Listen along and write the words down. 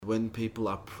when people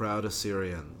are proud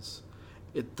Assyrians,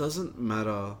 it doesn't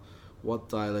matter what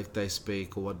dialect they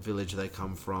speak or what village they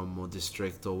come from or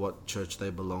district or what church they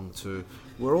belong to.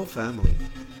 We're all family.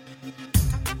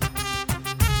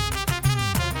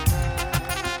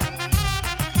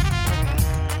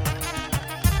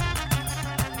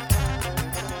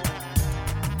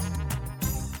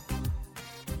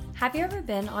 Have you ever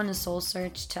been on a soul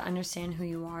search to understand who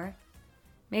you are?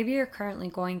 Maybe you're currently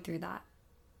going through that.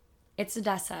 It's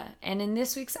Odessa, and in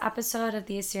this week's episode of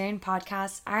the Assyrian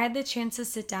Podcast, I had the chance to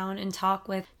sit down and talk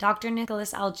with Dr.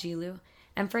 Nicholas Algilu.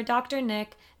 And for Dr.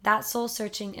 Nick, that soul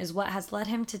searching is what has led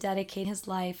him to dedicate his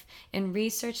life in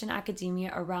research and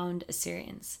academia around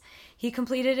Assyrians. He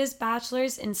completed his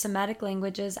bachelor's in Semitic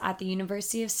languages at the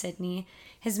University of Sydney,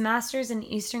 his master's in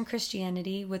Eastern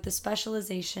Christianity with a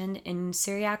specialization in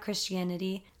Syriac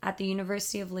Christianity at the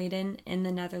University of Leiden in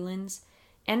the Netherlands,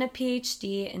 and a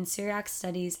PhD in Syriac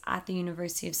Studies at the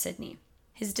University of Sydney.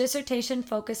 His dissertation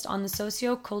focused on the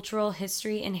socio-cultural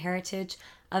history and heritage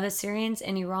of Assyrians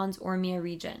in Iran's Urmia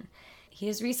region. He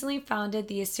has recently founded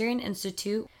the Assyrian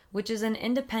Institute, which is an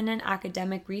independent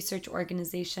academic research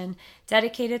organization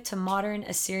dedicated to modern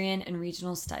Assyrian and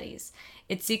regional studies.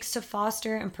 It seeks to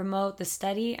foster and promote the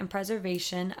study and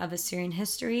preservation of Assyrian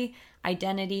history,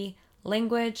 identity,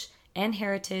 language, and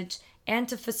heritage, and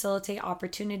to facilitate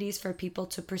opportunities for people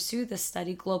to pursue this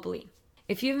study globally.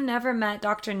 If you've never met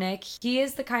Dr. Nick, he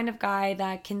is the kind of guy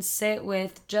that can sit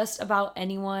with just about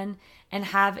anyone and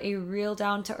have a real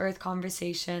down-to-earth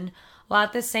conversation, while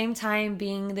at the same time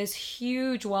being this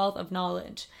huge wealth of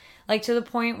knowledge. Like to the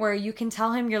point where you can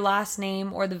tell him your last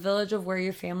name or the village of where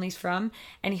your family's from,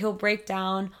 and he'll break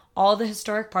down all the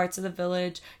historic parts of the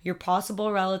village, your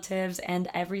possible relatives, and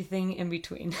everything in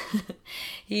between.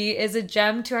 He is a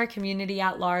gem to our community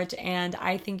at large, and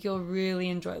I think you'll really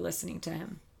enjoy listening to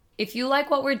him. If you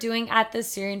like what we're doing at the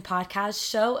Assyrian Podcast,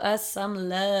 show us some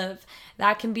love.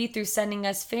 That can be through sending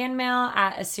us fan mail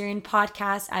at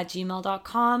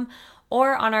assyrianpodcast@gmail.com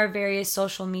or on our various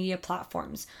social media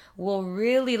platforms. We'll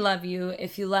really love you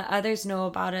if you let others know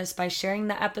about us by sharing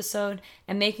the episode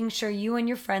and making sure you and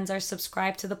your friends are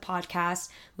subscribed to the podcast,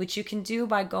 which you can do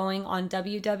by going on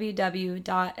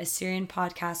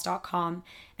www.assyrianpodcast.com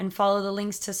and follow the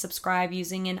links to subscribe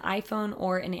using an iPhone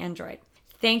or an Android.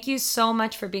 Thank you so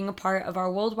much for being a part of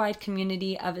our worldwide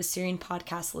community of Assyrian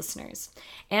Podcast listeners.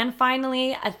 And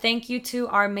finally, a thank you to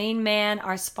our main man,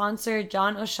 our sponsor,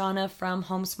 John Oshana from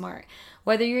HomeSmart.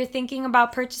 Whether you're thinking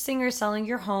about purchasing or selling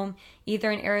your home,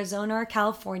 either in Arizona or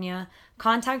California,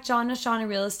 contact John Oshana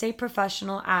Real Estate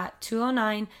Professional at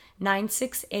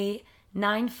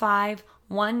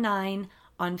 209-968-9519,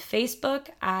 on Facebook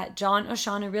at John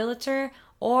Oshana Realtor,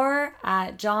 or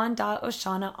at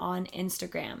john.oshana on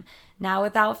Instagram. Now,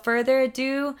 without further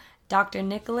ado, Dr.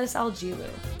 Nicholas Algilu.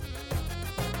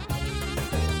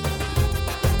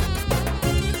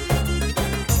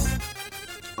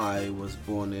 I was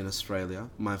born in Australia.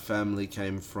 My family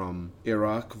came from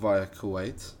Iraq via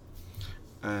Kuwait.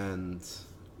 And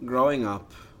growing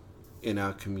up in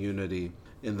our community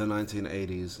in the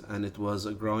 1980s, and it was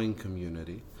a growing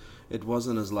community. It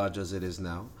wasn't as large as it is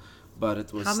now, but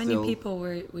it was How many still, people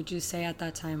would you say at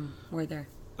that time were there?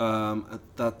 At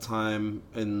that time,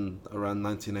 in around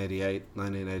 1988,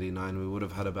 1989, we would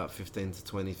have had about 15 to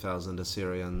 20,000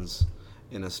 Assyrians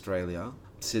in Australia,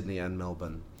 Sydney and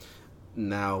Melbourne.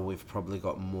 Now we've probably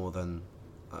got more than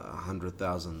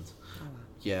 100,000. Oh, wow.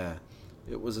 Yeah,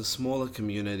 it was a smaller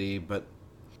community, but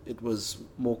it was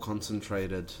more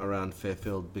concentrated around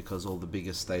Fairfield because all the big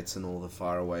estates and all the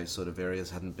faraway sort of areas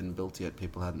hadn't been built yet.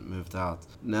 People hadn't moved out.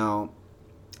 Now,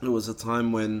 it was a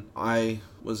time when I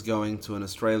was going to an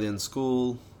Australian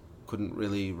school, couldn't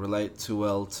really relate too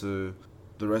well to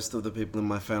the rest of the people in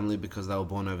my family because they were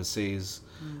born overseas.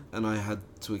 And I had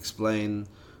to explain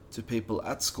to people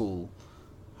at school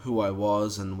who I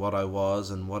was and what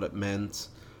it meant,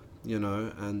 you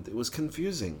know, and it was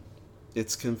confusing.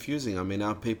 It's confusing. I mean,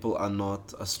 our people are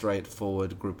not a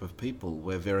straightforward group of people.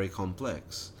 We're very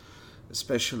complex.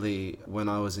 Especially when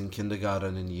I was in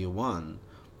kindergarten in year one,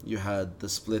 you had the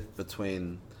split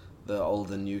between the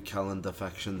old and new calendar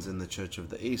factions in the Church of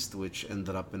the East, which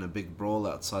ended up in a big brawl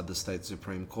outside the state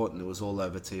Supreme Court, and it was all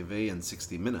over TV and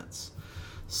 60 Minutes.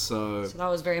 So that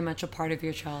was very much a part of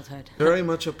your childhood. Very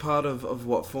much a part of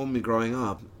what formed me growing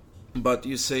up. But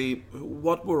you see,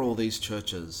 what were all these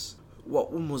churches?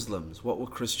 What were Muslims? What were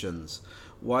Christians?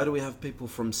 Why do we have people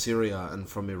from Syria and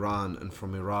from Iran and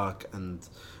from Iraq? And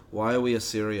Why are we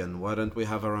Assyrian? Why don't we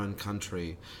have our own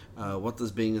country? What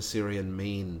does being Assyrian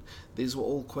mean? These were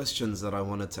all questions that I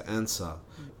wanted to answer.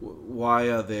 Why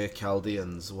are there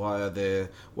Chaldeans? What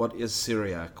is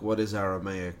Syriac? What is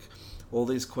Aramaic? All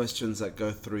these questions that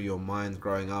go through your mind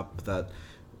growing up that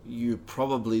you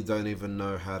probably don't even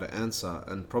know how to answer,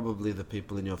 and probably the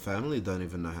people in your family don't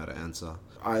even know how to answer.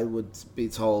 I would be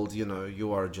told,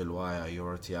 you are a Jalwaya, you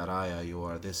are a Tiaraya, you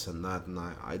are this and that, and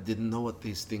I didn't know what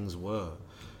these things were.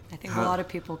 I think a lot of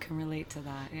people can relate to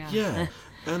that, yeah. Yeah,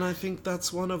 and I think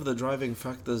that's one of the driving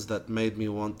factors that made me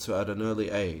want to, at an early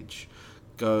age,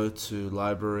 go to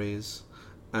libraries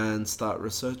and start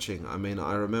researching. I mean,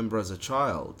 I remember as a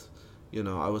child,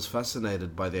 I was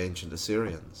fascinated by the ancient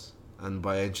Assyrians and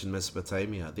by ancient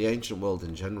Mesopotamia, the ancient world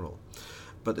in general,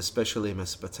 but especially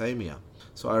Mesopotamia.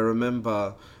 So I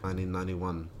remember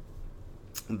 1991,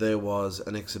 there was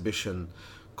an exhibition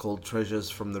called Treasures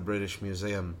from the British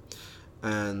Museum,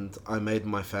 and I made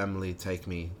my family take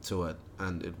me to it,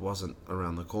 and it wasn't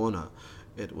around the corner.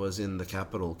 It was in the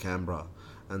capital, Canberra,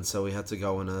 and so we had to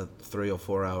go on a 3 or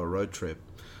 4 hour road trip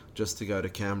just to go to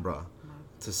Canberra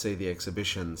to see the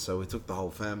exhibition. So we took the whole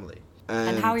family.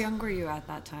 And how young were you at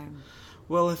that time?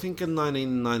 Well, I think in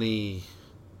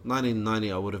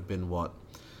 1990 I would have been,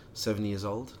 7 years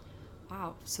old?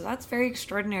 Wow, so that's very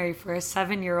extraordinary for a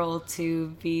 7-year-old to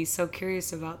be so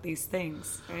curious about these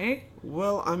things, right?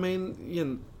 Well, I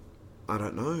mean, I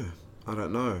don't know.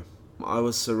 I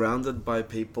was surrounded by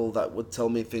people that would tell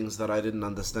me things that I didn't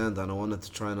understand, and I wanted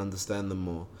to try and understand them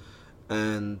more.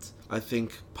 And I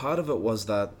think part of it was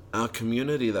that our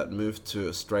community that moved to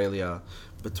Australia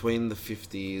between the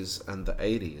 50s and the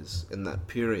 80s, in that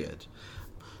period,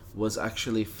 was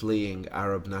actually fleeing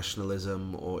Arab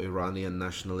nationalism or Iranian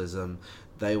nationalism.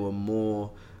 They were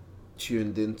more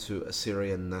tuned into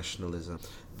Assyrian nationalism.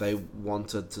 They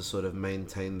wanted to sort of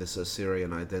maintain this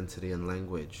Assyrian identity and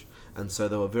language. And so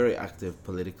they were very active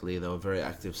politically, they were very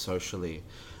active socially.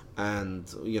 And,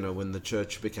 when the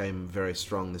church became very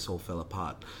strong, this all fell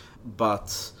apart.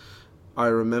 But I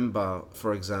remember,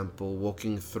 for example,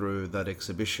 walking through that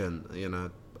exhibition,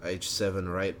 age 7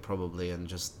 or 8 probably, and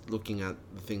just looking at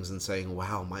the things and saying,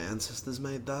 wow, my ancestors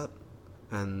made that.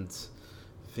 And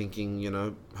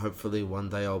thinking, hopefully one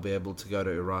day I'll be able to go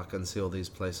to Iraq and see all these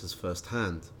places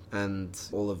firsthand, and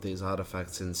all of these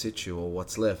artifacts in situ, or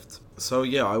what's left. So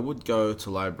yeah, I would go to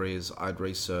libraries, I'd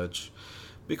research,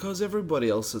 because everybody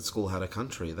else at school had a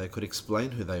country. They could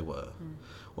explain who they were.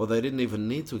 Or they didn't even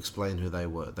need to explain who they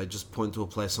were. They just point to a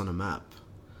place on a map.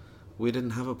 We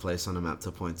didn't have a place on a map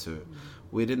to point to.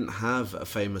 We didn't have a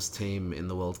famous team in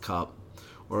the World Cup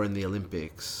or in the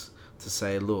Olympics to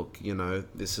say, look,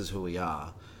 this is who we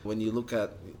are. When you look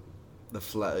at the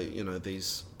flag,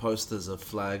 these posters of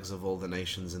flags of all the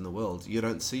nations in the world, you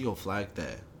don't see your flag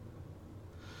there.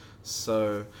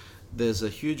 So there's a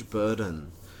huge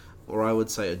burden, or I would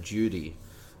say a duty,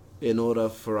 in order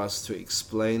for us to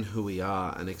explain who we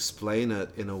are, and explain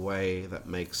it in a way that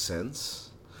makes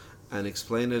sense, and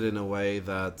explain it in a way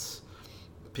that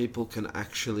people can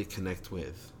actually connect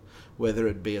with, whether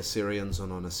it be Assyrians or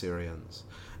non-Assyrians.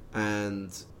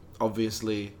 And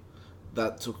obviously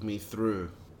that took me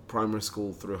through primary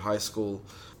school, through high school.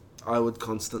 I would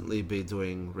constantly be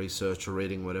doing research or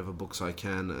reading whatever books I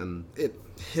can, and it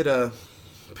hit a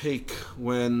peak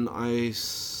when I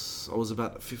was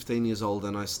about 15 years old,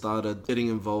 and I started getting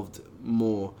involved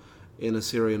more in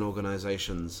Assyrian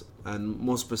organizations, and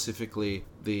more specifically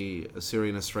the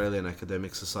Assyrian Australian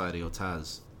Academic Society, or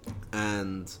TAS.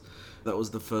 And that was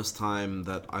the first time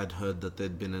that I'd heard that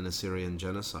there'd been an Assyrian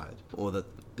genocide, or that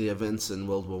the events in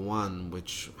World War I,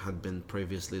 which had been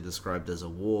previously described as a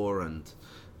war and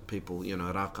people,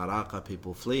 Raqqa,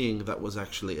 people fleeing, that was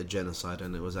actually a genocide,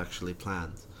 and it was actually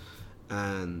planned.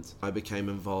 And I became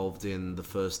involved in the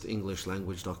first English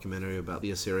language documentary about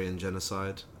the Assyrian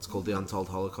genocide. It's called The Untold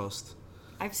Holocaust.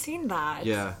 I've seen that.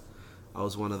 Yeah, I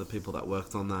was one of the people that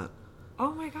worked on that.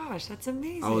 Oh my gosh, that's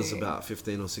amazing. I was about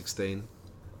 15 or 16,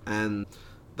 and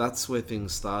that's where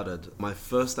things started. My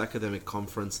first academic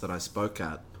conference that I spoke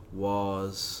at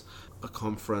was a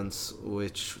conference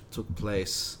which took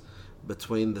place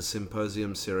between the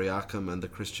Symposium Syriacum and the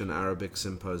Christian Arabic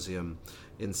Symposium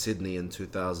in Sydney in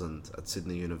 2000 at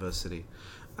Sydney University.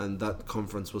 And that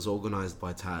conference was organized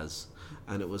by TAS,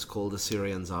 and it was called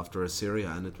Assyrians After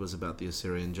Assyria, and it was about the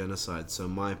Assyrian genocide. So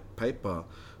my paper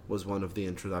was one of the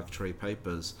introductory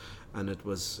papers, and it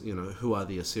was, who are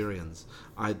the Assyrians?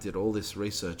 I did all this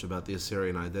research about the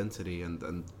Assyrian identity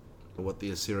and what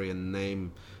the Assyrian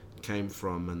name came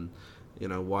from, and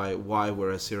why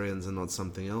we're Assyrians and not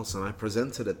something else. And I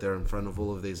presented it there in front of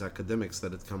all of these academics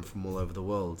that had come from all over the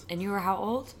world. And you were how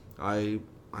old? I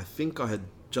I think I had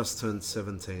just turned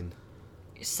 17.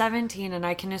 17, and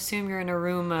I can assume you're in a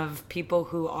room of people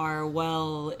who are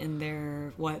well in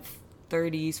their,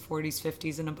 30s, 40s,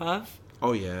 50s, and above?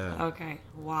 Oh, yeah. Okay,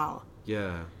 wow.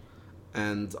 Yeah.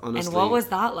 And honestly... And what was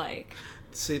that like?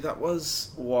 See,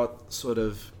 that's what sort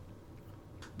of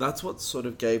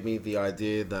gave me the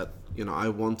idea that, I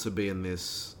want to be in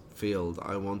this field.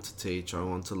 I want to teach, I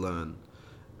want to learn,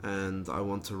 and I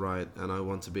want to write, and I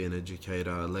want to be an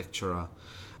educator, a lecturer.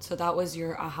 So that was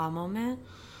your aha moment?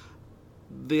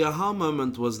 The aha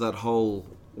moment was that whole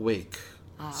week.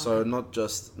 So Okay. not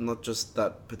just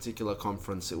that particular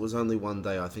conference. It was only one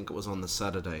day. I think it was on the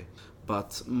Saturday.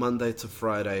 But Monday to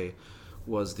Friday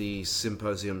was the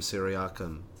Symposium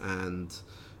Syriacum. And,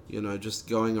 just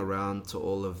going around to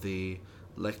all of the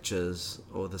lectures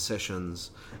or the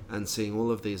sessions and seeing all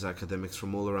of these academics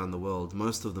from all around the world,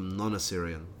 most of them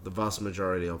non-Assyrian, the vast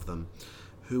majority of them,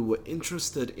 who were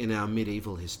interested in our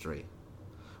medieval history.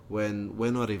 When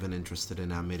we're not even interested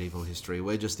in our medieval history,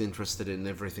 we're just interested in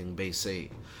everything BC.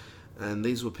 And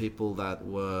these were people that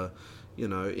were,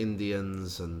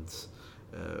 Indians and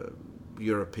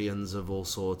Europeans of all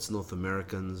sorts, North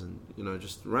Americans, and,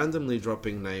 just randomly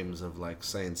dropping names of like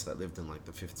saints that lived in like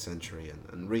the 5th century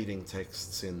and reading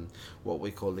texts in what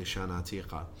we call Lishan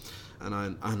Atiqa. And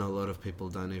I know a lot of people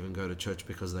don't even go to church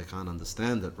because they can't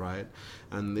understand it, right?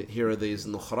 And here are these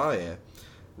Nukhraya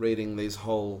reading these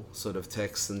whole sort of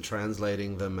texts and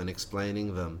translating them and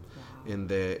explaining them. Wow. in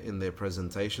their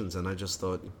presentations. And I just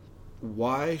thought,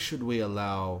 why should we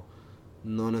allow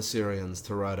non-Assyrians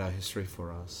to write our history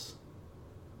for us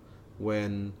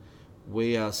when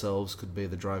we ourselves could be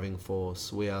the driving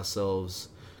force? We ourselves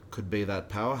could be that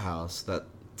powerhouse that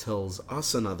tells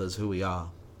us and others who we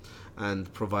are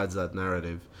and provides that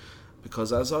narrative.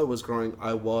 Because as I was growing,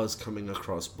 I was coming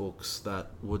across books that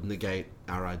would negate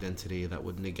our identity, that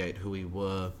would negate who we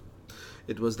were.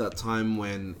 It was that time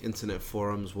when internet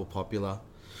forums were popular.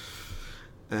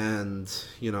 And,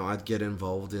 I'd get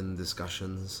involved in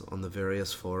discussions on the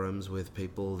various forums with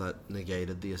people that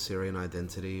negated the Assyrian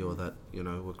identity or that,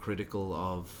 were critical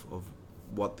of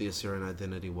what the Assyrian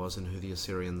identity was and who the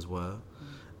Assyrians were.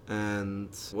 And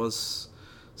it was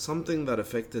something that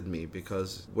affected me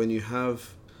because when you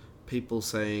have people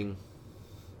saying,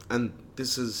 and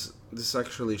this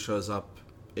actually shows up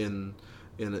in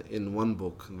one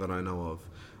book that I know of,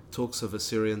 talks of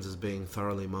Assyrians as being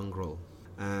thoroughly mongrel,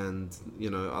 and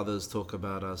others talk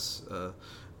about us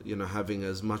having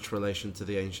as much relation to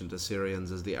the ancient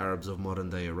Assyrians as the Arabs of modern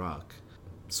day Iraq.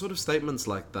 Sort of statements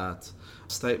like that,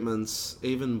 statements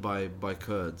even by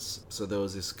Kurds. So there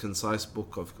was this concise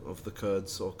book of the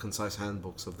Kurds, or concise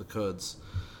handbooks of the Kurds,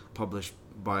 published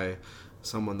by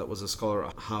someone that was a scholar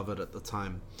at Harvard at the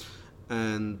time.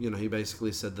 And, he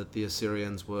basically said that the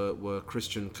Assyrians were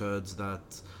Christian Kurds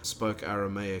that spoke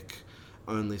Aramaic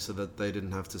only so that they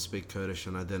didn't have to speak Kurdish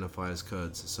and identify as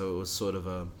Kurds. So it was sort of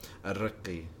a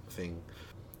riqi thing,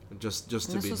 just to be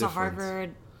different. This was a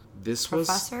Harvard this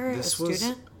professor, was, a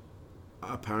student?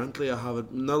 Apparently a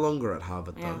Harvard, no longer at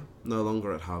Harvard though. Yeah. No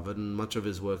longer at Harvard, and much of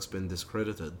his work's been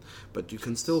discredited. But you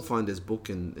can still find his book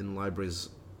in libraries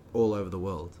all over the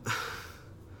world.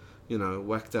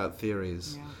 Whacked out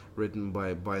theories written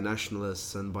by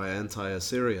nationalists and by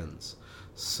anti-Assyrians.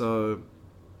 So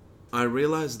I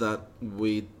realized that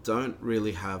we don't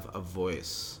really have a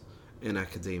voice in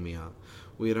academia.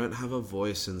 We don't have a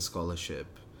voice in scholarship.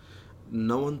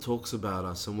 No one talks about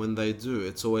us, and when they do,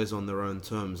 it's always on their own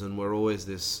terms, and we're always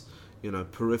this,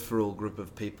 peripheral group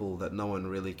of people that no one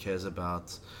really cares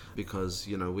about because,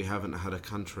 we haven't had a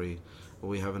country, or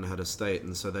we haven't had a state,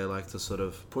 and so they like to sort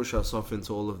of push us off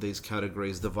into all of these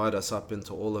categories, divide us up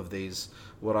into all of these,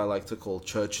 what I like to call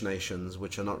church nations,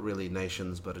 which are not really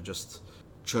nations, but are just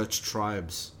church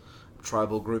tribes,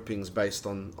 tribal groupings based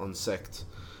on sect.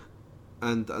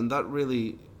 And that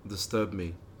really disturbed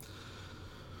me.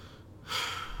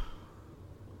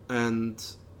 And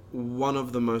one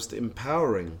of the most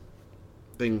empowering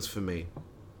things for me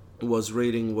was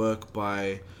reading work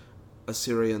by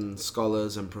Assyrian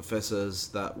scholars and professors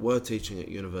that were teaching at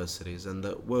universities and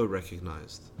that were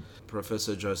recognized.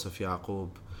 Professor Joseph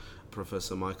Yaqub,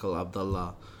 Professor Michael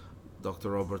Abdullah,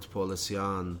 Dr. Robert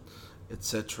Paulisian,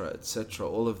 etc., etc.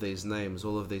 All of these names,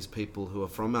 all of these people who are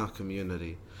from our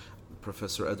community,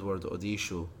 Professor Edward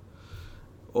Odishu,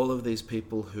 all of these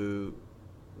people who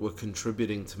were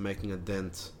contributing to making a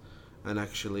dent and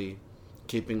actually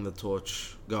keeping the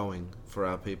torch going for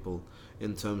our people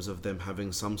in terms of them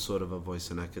having some sort of a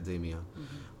voice in academia.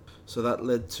 Mm-hmm. So that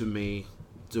led to me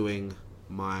doing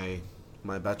my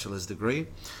bachelor's degree,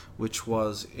 which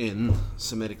was in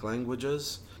Semitic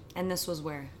languages And this was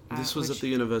where? This was at the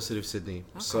University of Sydney.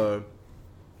 Okay. So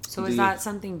is that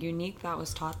something unique that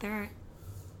was taught there?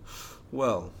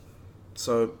 Well,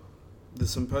 so the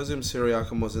Symposium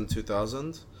Syriacum was in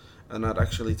 2000, and I'd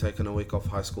actually taken a week off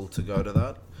high school to go to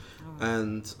that. Oh.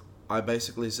 And I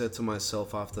basically said to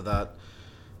myself after that,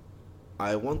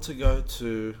 I want to go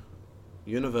to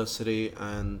university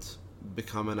and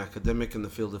become an academic in the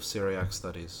field of Syriac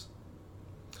studies.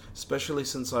 Especially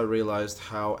since I realized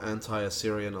how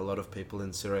anti-Assyrian a lot of people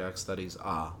in Syriac studies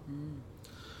are.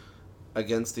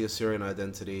 Against the Assyrian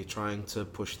identity, trying to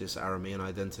push this Aramean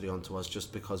identity onto us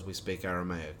just because we speak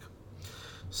Aramaic.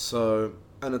 So,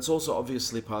 and it's also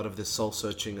obviously part of this soul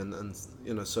searching and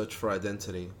search for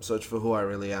identity, search for who I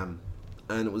really am.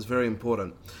 And it was very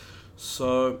important.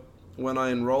 So, when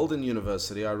I enrolled in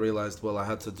university, I realized, well, I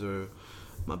had to do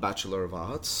my Bachelor of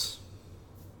Arts.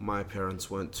 My parents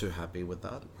weren't too happy with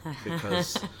that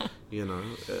because,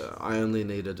 I only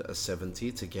needed a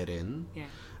 70 to get in. Yeah.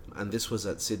 And this was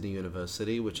at Sydney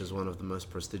University, which is one of the most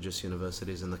prestigious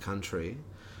universities in the country.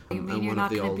 You mean you're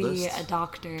not going to be a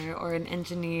doctor or an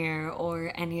engineer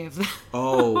or any of that?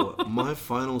 Oh, my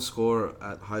final score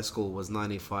at high school was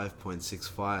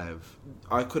 95.65.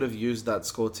 I could have used that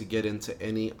score to get into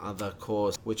any other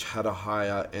course which had a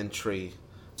higher entry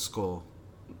score.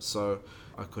 So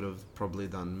I could have probably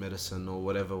done medicine or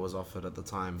whatever was offered at the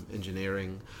time,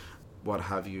 engineering, what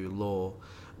have you, law.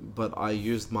 But I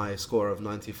used my score of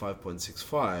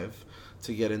 95.65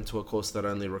 to get into a course that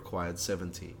only required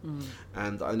 70.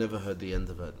 And I never heard the end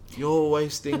of it. You're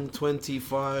wasting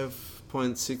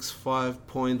 25.65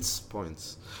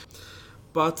 points.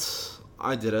 But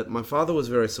I did it. My father was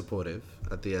very supportive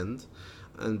at the end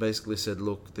and basically said,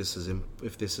 look,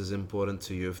 if this is important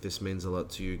to you, if this means a lot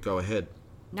to you, go ahead.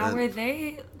 Now, were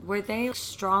they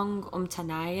strong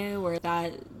Umtanaya, where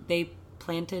that they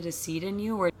planted a seed in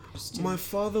you, or my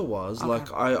father was. Okay.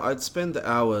 Like I'd spend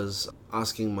hours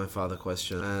asking my father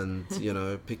questions and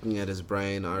picking at his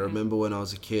brain. I remember when I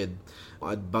was a kid,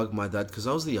 I'd bug my dad because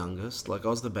I was the youngest, like I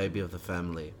was the baby of the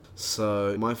family.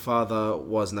 So my father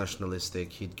was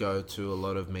nationalistic. He'd go to a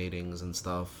lot of meetings and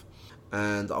stuff,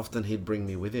 and often he'd bring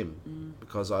me with him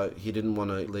because he didn't want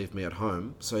to leave me at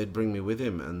home, so he'd bring me with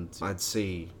him, and I'd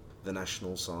see the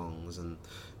national songs and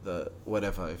the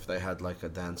whatever, if they had like a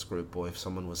dance group or if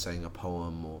someone was saying a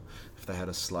poem or if they had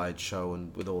a slideshow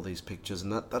and with all these pictures,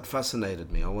 and that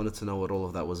fascinated me. I wanted to know what all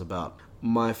of that was about.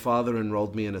 My father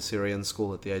enrolled me in a Syrian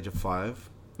school at the age of 5,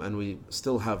 and we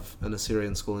still have an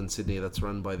Assyrian school in Sydney that's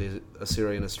run by the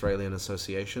Assyrian Australian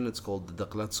Association. It's called the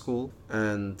Daqlat School,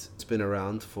 and it's been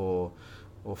around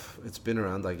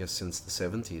I guess since the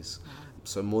 70s,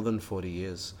 so more than 40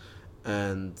 years,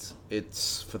 and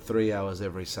it's for 3 hours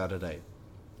every Saturday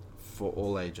for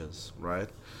all ages, right?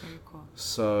 Very cool.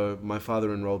 So my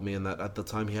father enrolled me in that. At the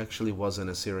time, he actually was an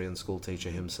Assyrian school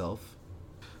teacher himself.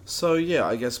 So yeah,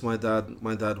 I guess my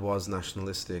dad was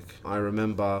nationalistic. I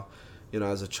remember,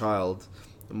 as a child,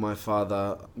 my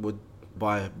father would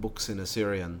buy books in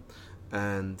Assyrian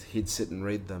and he'd sit and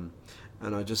read them.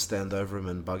 And I'd just stand over him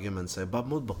and bug him and say, Bab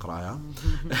mud baqraya?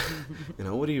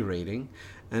 What are you reading?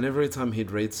 And every time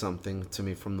he'd read something to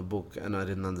me from the book and I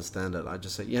didn't understand it, I'd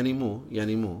just say, Yani mu.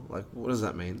 Like, what does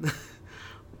that mean?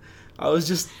 I was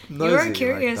just nosy. You were a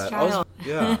curious child.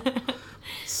 Yeah.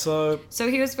 So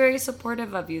he was very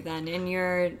supportive of you then in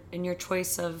your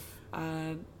choice of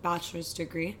bachelor's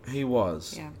degree. He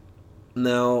was. Yeah.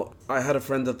 Now, I had a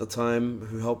friend at the time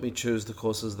who helped me choose the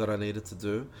courses that I needed to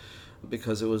do,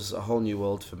 because it was a whole new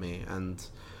world for me, and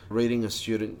reading a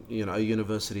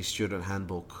university student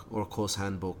handbook or a course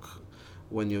handbook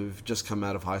when you've just come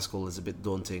out of high school is a bit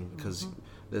daunting, because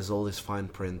there's all this fine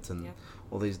print and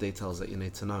all these details that you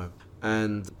need to know.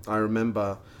 And I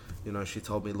remember, she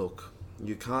told me, look,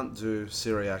 you can't do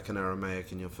Syriac and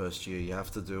Aramaic in your first year, you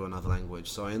have to do another language.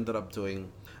 So I ended up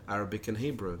doing Arabic and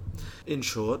Hebrew. In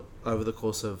short, over the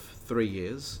course of 3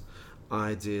 years,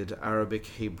 I did Arabic,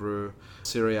 Hebrew,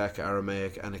 Syriac,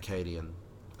 Aramaic, and Akkadian.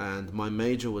 And my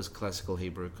major was Classical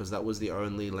Hebrew, because that was the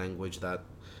only language that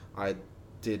I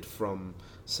did from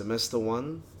semester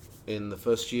 1 in the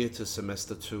first year to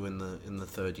semester 2 in the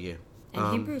third year.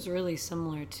 And Hebrew is really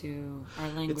similar to our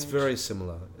language. It's very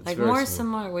similar.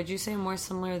 Similar. Would you say more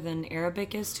similar than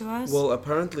Arabic is to us? Well,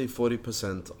 apparently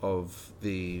 40% of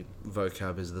the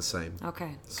vocab is the same.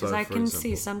 Okay. Because I can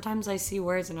see, sometimes I see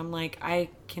words and I'm like, I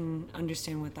can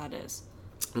understand what that is.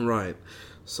 Right.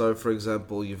 So, for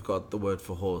example, you've got the word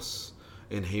for horse.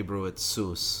 In Hebrew, it's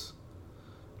sus.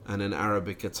 And in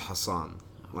Arabic, it's Hassan.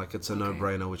 Like, it's a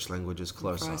no-brainer which language is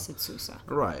closer. For us, it's Susa.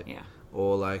 Right. Yeah.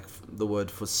 Or like the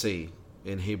word for sea.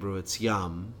 In Hebrew, it's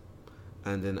yam.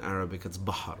 And in Arabic, it's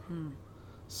bahar.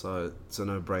 So it's a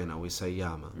no-brainer. We say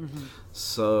yama.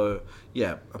 So,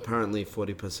 yeah, apparently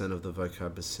 40% of the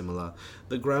vocab is similar.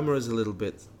 The grammar is a little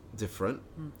bit different,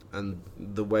 and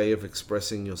the way of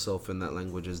expressing yourself in that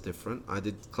language is different. I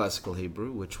did classical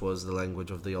Hebrew, which was the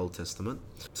language of the Old Testament.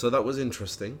 So that was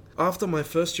interesting. After my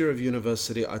first year of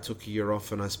university, I took a year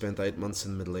off and I spent 8 months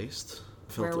in the Middle East.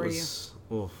 Where were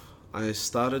you? I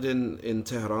started in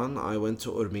Tehran. I went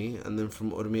to Urmi, and then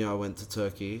from Urmi I went to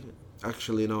Turkey.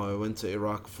 Actually, no, I went to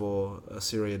Iraq for a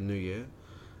Syrian New Year,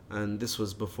 and this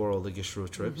was before all the Gishru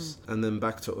trips. And then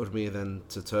back to Urmi, then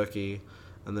to Turkey,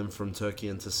 and then from Turkey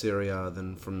into Syria,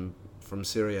 then from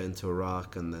Syria into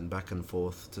Iraq, and then back and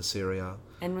forth to Syria.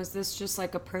 And was this just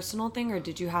like a personal thing, or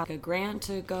did you have a grant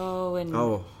to go? And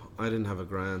Oh, I didn't have a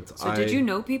grant. so did you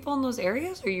know people in those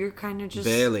areas, or you're kind of just...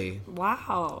 Barely.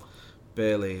 Wow.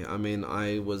 Barely. I mean,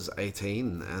 I was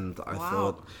 18, and I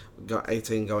thought,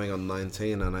 18 going on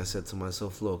 19, and I said to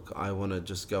myself, look, I want to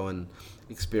just go and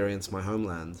experience my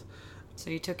homeland. So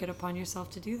you took it upon yourself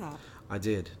to do that? I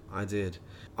did.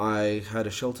 I had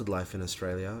a sheltered life in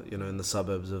Australia, in the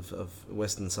suburbs of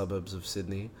western suburbs of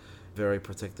Sydney. Very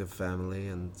protective family,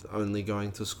 and only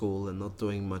going to school and not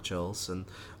doing much else. And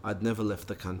I'd never left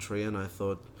the country, and I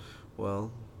thought,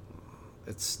 well,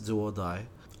 it's do or die.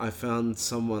 I found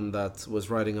someone that was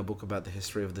writing a book about the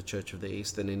history of the Church of the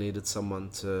East, and he needed someone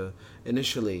to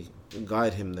initially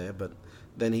guide him there, but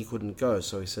then he couldn't go.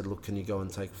 So he said, look, can you go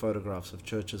and take photographs of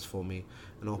churches for me,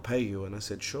 and I'll pay you? And I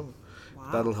said, sure.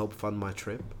 Wow. That'll help fund my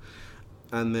trip.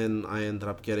 And then I ended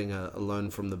up getting a loan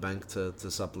from the bank to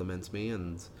supplement me,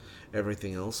 and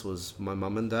everything else was my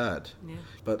mum and dad. Yeah.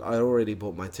 But I already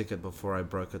bought my ticket before I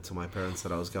broke it to my parents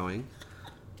that I was going.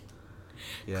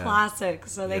 Yeah. Classic.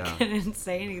 So they Yeah. couldn't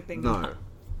say anything.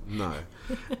 No.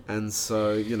 And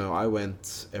so, I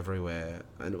went everywhere,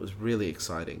 and it was really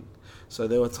exciting. So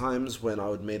there were times when I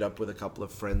would meet up with a couple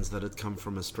of friends that had come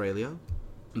from Australia.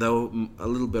 They were a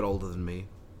little bit older than me,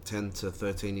 10 to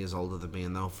 13 years older than me,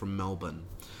 and they were from Melbourne.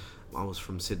 I was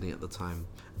from Sydney at the time.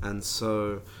 And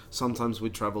so sometimes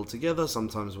we'd travel together,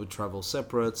 sometimes we'd travel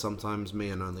separate, sometimes me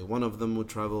and only one of them would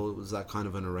travel. It was that kind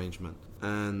of an arrangement.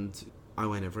 And I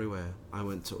went everywhere. I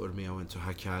went to Urmi, I went to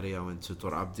Hakkari, I went to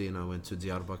Tor Abdin, I went to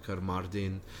Diyarbakir,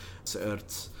 Mardin,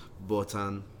 Sa'ert,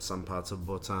 Botan, some parts of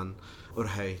Botan,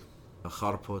 Urhay,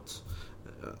 Kharput.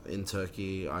 In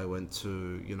Turkey, I went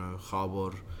to,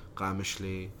 Khabur,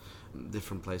 Qamishli,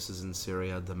 different places in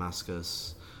Syria,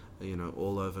 Damascus,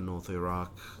 all over North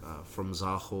Iraq, from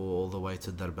Zakho all the way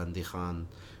to Darbandi Khan,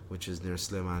 which is near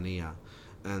Slemania.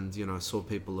 And, saw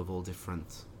people of all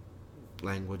different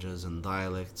languages and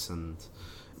dialects and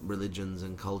religions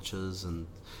and cultures, and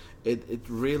it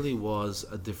really was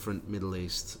a different Middle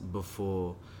East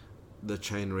before the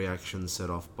chain reaction set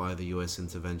off by the US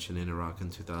intervention in Iraq in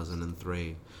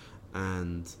 2003.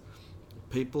 And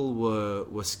people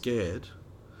were scared,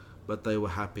 but they were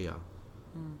happier.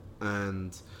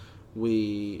 And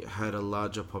we had a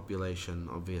larger population,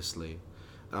 obviously.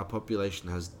 Our population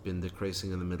has been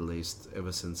decreasing in the Middle East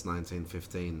ever since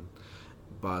 1915,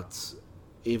 but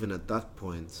even at that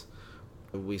point,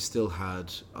 we still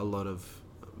had a lot of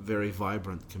very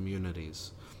vibrant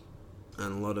communities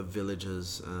and a lot of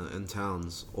villages and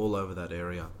towns all over that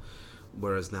area,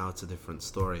 whereas now it's a different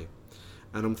story.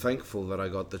 And I'm thankful that I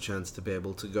got the chance to be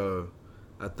able to go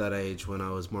at that age when I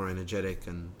was more energetic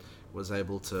and was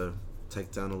able to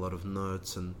take down a lot of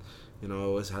notes. And I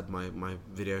always had my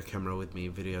video camera with me,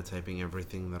 videotaping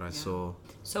everything that I saw.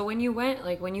 So when you went,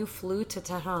 when you flew to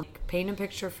Tehran, paint a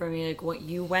picture for me, what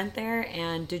you went there,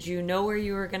 and did you know where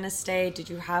you were going to stay? Did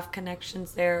you have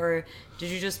connections there, or did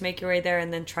you just make your way there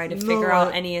and then try to figure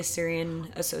out any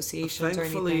Assyrian associations or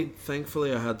anything?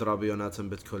 Thankfully, I had Rabbi Yonatan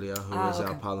Bitkulia, who was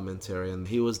our parliamentarian.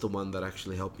 He was the one that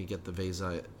actually helped me get the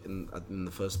visa in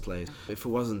the first place. If it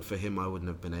wasn't for him, I wouldn't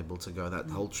have been able to go. That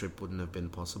whole trip wouldn't have been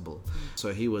possible.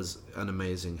 So he was an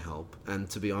amazing help. And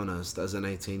to be honest, as an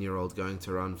 18-year-old going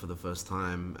to Iran for the first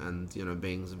time and,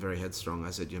 being very headstrong,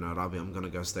 I said, Rabbi, I'm going to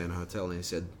go stay in a hotel. And he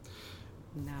said,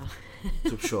 no.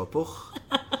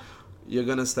 You're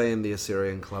going to stay in the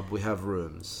Assyrian Club. We have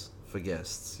rooms for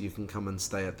guests. You can come and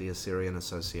stay at the Assyrian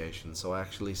Association. So I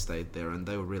actually stayed there, and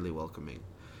they were really welcoming.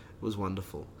 It was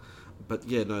wonderful. But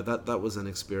yeah, no, that was an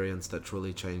experience that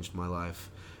truly changed my life.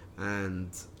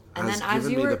 And has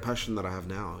given me the passion that I have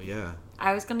now, yeah.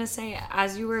 I was going to say,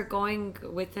 as you were going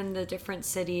within the different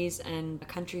cities and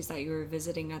countries that you were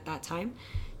visiting at that time,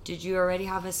 did you already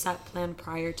have a set plan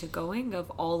prior to going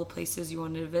of all the places you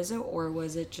wanted to visit, or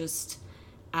was it just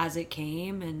as it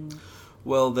came? And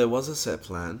well, there was a set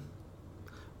plan,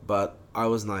 but I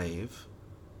was naive,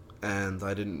 and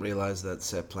I didn't realize that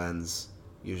set plans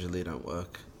usually don't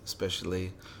work.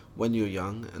 especially when you're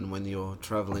young and when you're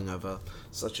traveling over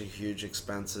such a huge,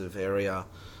 expansive area,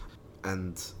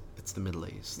 and it's the Middle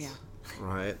East. Yeah.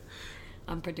 Right?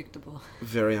 Unpredictable.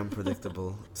 Very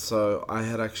unpredictable. So I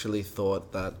had actually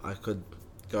thought that I could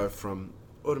go from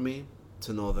Urmi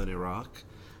to northern Iraq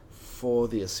for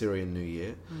the Assyrian New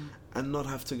Year and not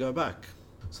have to go back.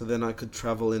 So then I could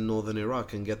travel in northern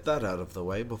Iraq and get that out of the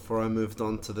way before I moved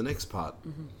on to the next part.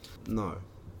 No.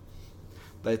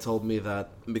 They told me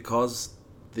that because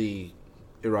the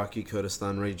Iraqi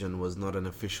Kurdistan region was not an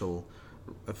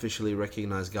officially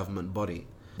recognized government body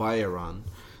by Iran,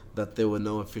 that there were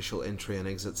no official entry and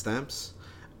exit stamps,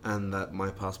 and that my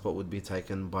passport would be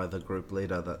taken by the group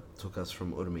leader that took us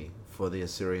from Urmi for the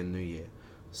Assyrian New Year.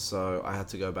 So I had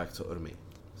to go back to Urmi.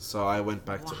 So I went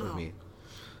back to Urmi,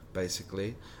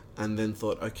 basically, and then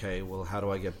thought, okay, well, how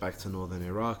do I get back to northern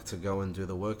Iraq to go and do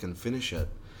the work and finish it?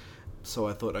 So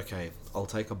I thought, okay, I'll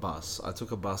take a bus. I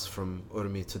took a bus from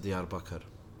Urmi to Diyarbakir,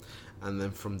 and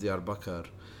then from Diyarbakir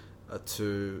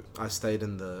I stayed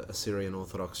in the Assyrian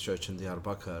Orthodox Church in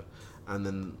Diyarbakir, and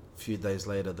then a few days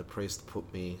later the priest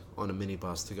put me on a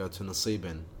minibus to go to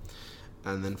Nasibin,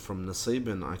 and then from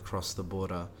Nasibin I crossed the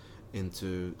border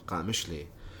into Qamishli.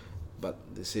 But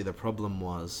you see, the problem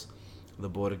was the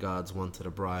border guards wanted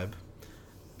a bribe,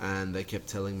 and they kept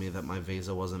telling me that my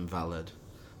visa wasn't valid,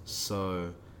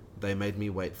 so they made me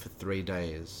wait for 3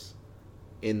 days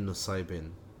in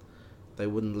Nusaybin. They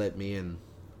wouldn't let me in.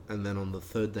 And then on the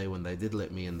third day, when they did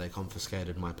let me in, they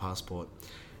confiscated my passport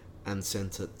and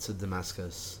sent it to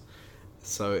Damascus.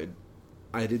 So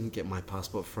I didn't get my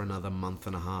passport for another month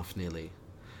and a half nearly.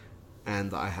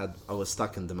 And I was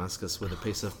stuck in Damascus with a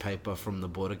piece of paper from the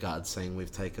border guard saying,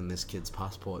 we've taken this kid's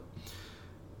passport.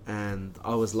 And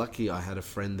I was lucky I had a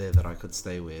friend there that I could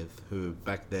stay with, who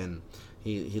back then,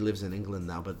 he lives in England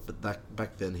now, but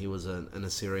back then he was an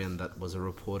Assyrian that was a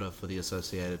reporter for the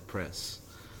Associated Press.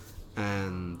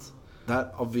 And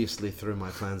that obviously threw my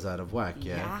plans out of whack,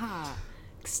 Yeah.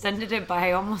 Extended it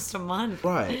by almost a month.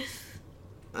 Right.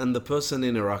 And the person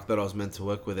in Iraq that I was meant to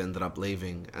work with ended up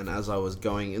leaving, and as I was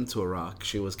going into Iraq,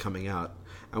 she was coming out,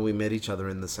 and we met each other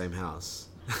in the same house.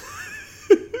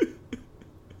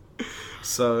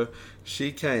 So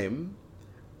she came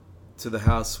to the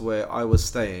house where I was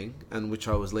staying and which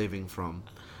I was leaving from,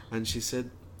 and she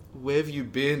said, "Where have you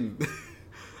been?"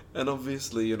 And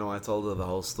obviously, I told her the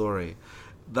whole story.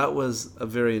 That was a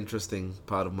very interesting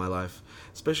part of my life,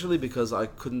 especially because I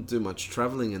couldn't do much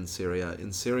traveling in Syria.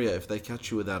 In Syria, if they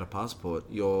catch you without a passport,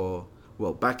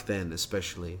 back then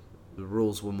especially, the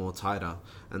rules were more tighter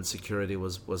and security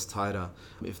was tighter.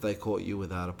 If they caught you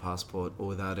without a passport or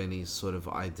without any sort of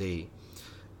ID,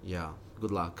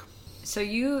 good luck. So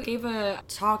you gave a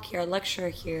talk here, a lecture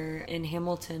here in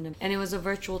Hamilton, and it was a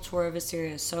virtual tour of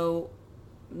Assyria. So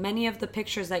many of the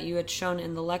pictures that you had shown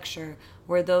in the lecture,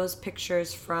 were those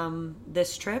pictures from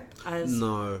this trip?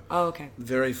 No. Oh, okay.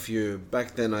 Very few.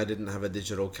 Back then I didn't have a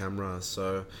digital camera,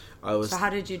 so So how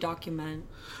did you document?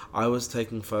 I was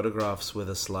taking photographs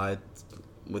with slide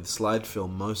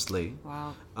film mostly.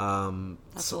 Wow.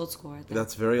 That's old school right there.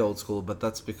 That's very old school, but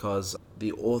that's because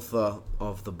the author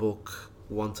of the book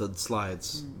wanted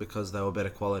slides because they were better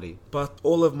quality. But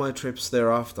all of my trips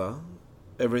thereafter,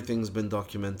 everything's been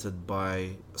documented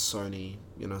by Sony,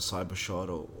 Cybershot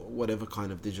or whatever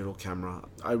kind of digital camera.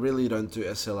 I really don't do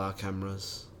SLR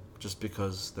cameras just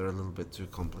because they're a little bit too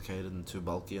complicated and too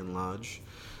bulky and large.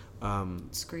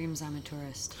 Screams I'm a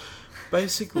tourist.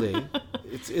 Basically,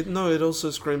 it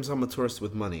also screams I'm a tourist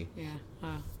with money. Yeah.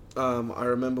 I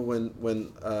remember when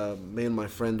me and my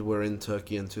friend were in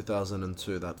Turkey in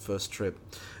 2002, that first trip,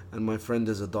 and my friend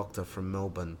is a doctor from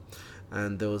Melbourne,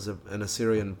 and there was an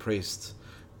Assyrian priest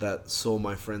that saw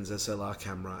my friend's SLR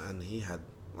camera, and he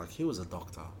was a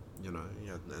doctor, he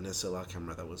had an SLR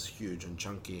camera that was huge and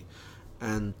chunky,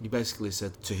 and he basically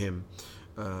said to him,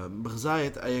 he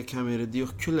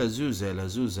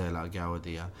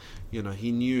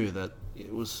knew that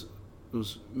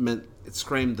it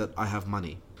screamed that I have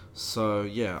money. So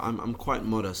I'm quite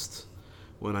modest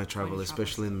when I travel,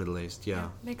 especially in the Middle East. Yeah,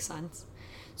 makes sense.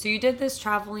 So you did this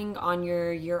traveling on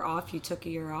your year off? You took a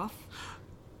year off?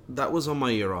 That was on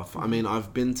my year off. I mean,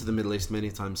 I've been to the Middle East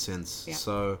many times since. Yeah.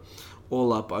 So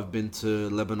all up, I've been to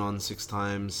Lebanon 6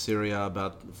 times, Syria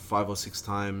about 5 or 6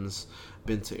 times,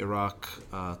 been to Iraq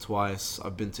twice,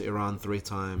 I've been to Iran 3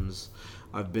 times,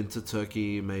 I've been to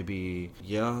Turkey maybe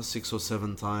 6 or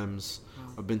 7 times.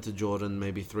 Wow. I've been to Jordan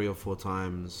maybe 3 or 4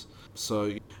 times.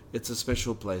 So it's a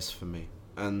special place for me.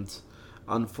 And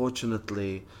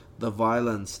unfortunately, the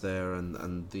violence there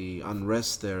and the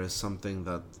unrest there is something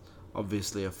that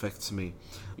obviously affects me.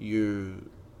 You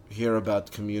hear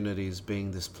about communities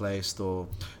being displaced, or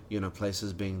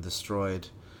places being destroyed,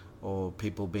 or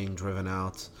people being driven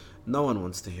out. No one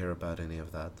wants to hear about any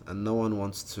of that, and no one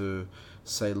wants to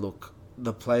say, look,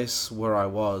 the place where I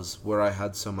was, where I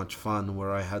had so much fun,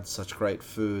 where I had such great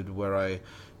food, where I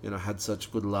had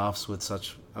such good laughs with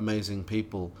such amazing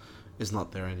people, is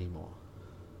not there anymore.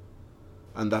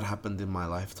 And that happened in my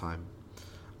lifetime.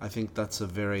 I think that's a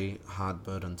very hard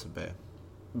burden to bear,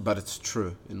 but it's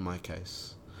true in my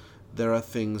case. There are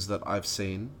things that I've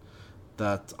seen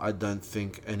that I don't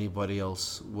think anybody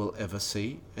else will ever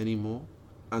see anymore.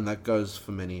 And that goes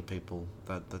for many people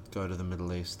that go to the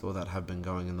Middle East, or that have been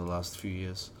going in the last few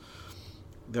years.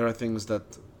 There are things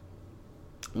that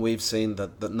we've seen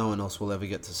that no one else will ever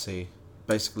get to see,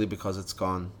 basically because it's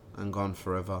gone, and gone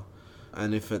forever.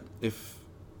 And if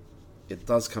it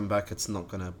does come back, it's not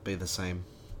going to be the same.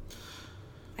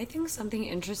 I think something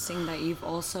interesting that you've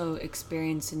also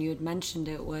experienced, and you had mentioned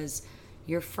it, was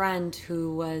your friend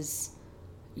who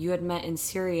you had met in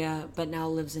Syria but now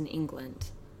lives in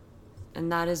England. And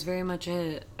that is very much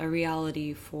a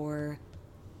reality for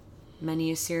many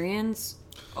Assyrians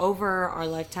over our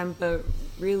lifetime, but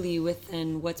really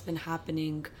within what's been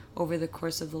happening over the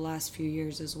course of the last few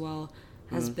years as well,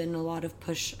 has been a lot of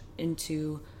push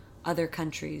into other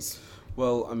countries.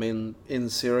 Well, I mean, in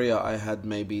Syria I had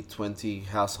maybe 20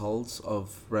 households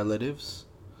of relatives.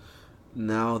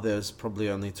 Now there's probably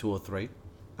only 2 or 3,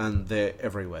 and they're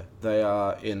everywhere. They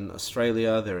are in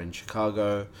Australia, they're in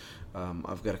Chicago.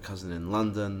 I've got a cousin in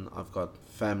London. I've got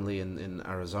family in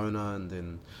Arizona and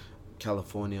in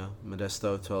California,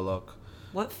 Modesto, Turlock.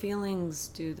 What feelings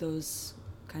do those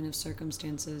kind of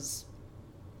circumstances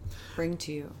bring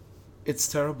to you? It's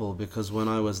terrible, because when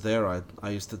I was there, I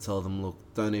used to tell them, look,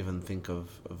 don't even think of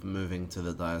moving to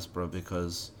the diaspora,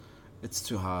 because it's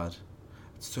too hard.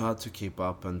 It's too hard to keep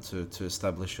up and to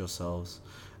establish yourselves.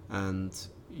 And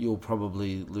you'll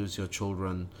probably lose your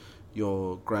children.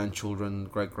 Your grandchildren,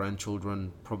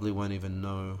 great-grandchildren probably won't even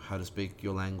know how to speak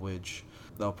your language.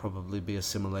 They'll probably be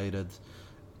assimilated.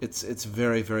 It's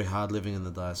very, very hard living in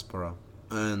the diaspora.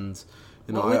 And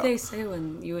what would they say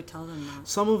when you would tell them that?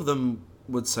 Some of them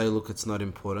would say, look, it's not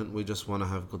important. We just want to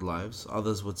have good lives.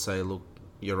 Others would say, look,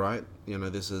 you're right.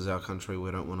 This is our country.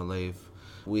 We don't want to leave.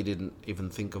 We didn't even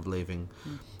think of leaving.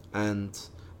 And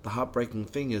the heartbreaking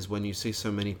thing is when you see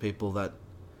so many people that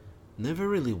never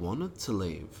really wanted to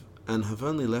leave and have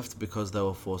only left because they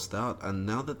were forced out, and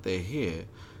now that they're here,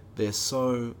 they're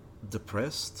so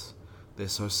depressed, they're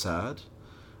so sad.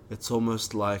 It's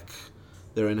almost like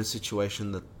they're in a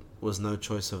situation that was no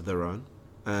choice of their own,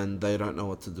 and they don't know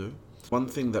what to do. One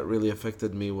thing that really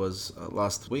affected me was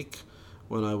last week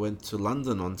when I went to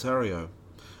London, Ontario,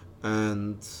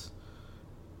 and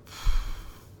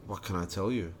what can I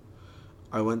tell you?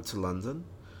 I went to London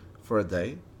for a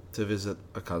day to visit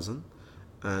a cousin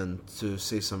and to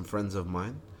see some friends of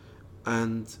mine,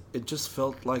 and it just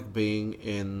felt like being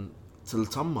in Tel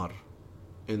Tammar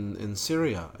in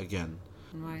Syria again.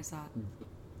 And why is that?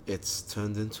 It's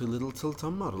turned into little Tel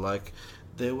Tammar. Like,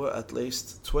 there were at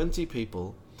least 20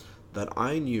 people that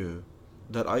I knew,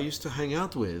 that I used to hang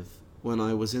out with when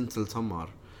I was in Tel Tammar,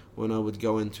 when I would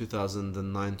go in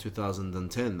 2009,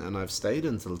 2010, and I've stayed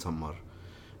in Tel Tammar.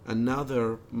 And now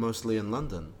they're mostly in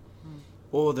London,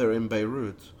 or they're in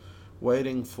Beirut,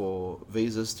 waiting for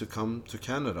visas to come to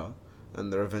Canada,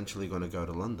 and they're eventually going to go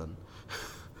to London.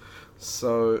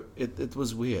 So it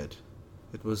was weird.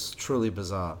 It was truly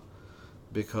bizarre,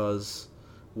 because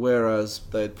whereas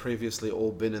they'd previously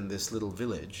all been in this little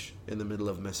village in the middle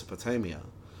of Mesopotamia,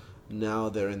 now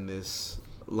they're in this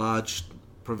large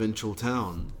provincial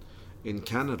town in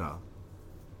Canada,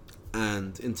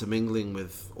 and intermingling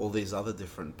with all these other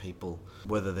different people,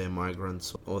 whether they're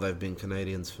migrants or they've been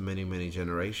Canadians for many, many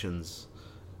generations.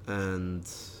 And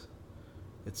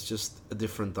it's just a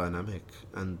different dynamic,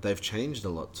 and they've changed a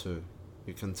lot too.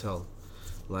 You can tell.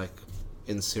 Like,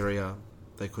 in Syria,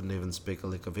 they couldn't even speak a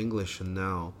lick of English, and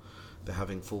now they're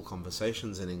having full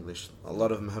conversations in English. A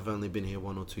lot of them have only been here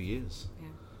 1 or 2 years.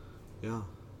 Yeah.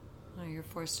 Oh, you're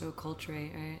forced to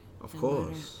acculturate, right? Of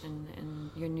course.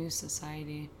 In your new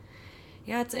society.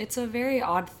 Yeah, it's a very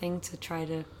odd thing to try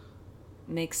to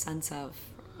make sense of,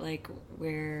 like,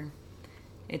 where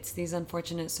it's these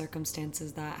unfortunate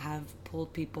circumstances that have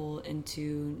pulled people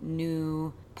into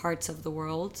new parts of the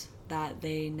world that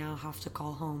they now have to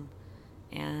call home,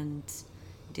 and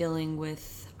dealing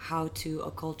with how to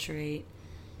acculturate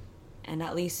and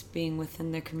at least being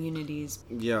within their communities.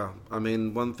 Yeah, I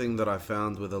mean, one thing that I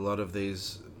found with a lot of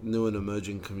these new and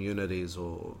emerging communities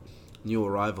or new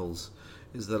arrivals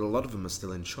is that a lot of them are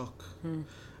still in shock. And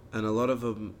a lot of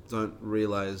them don't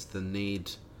realize the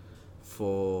need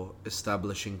for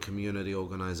establishing community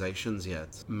organizations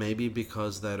yet. Maybe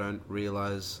because they don't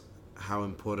realize how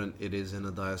important it is in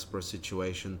a diaspora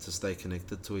situation to stay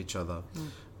connected to each other.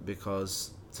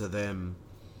 Because to them,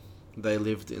 they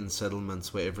lived in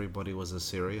settlements where everybody was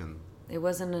Assyrian. It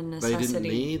wasn't a necessity. They didn't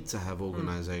need to have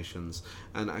organizations,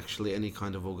 and actually any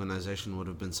kind of organization would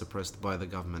have been suppressed by the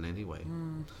government anyway.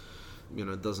 You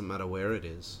know, it doesn't matter where it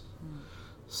is.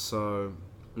 So,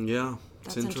 yeah,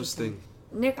 it's interesting.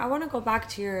 Nick, I want to go back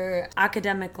to your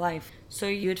academic life. So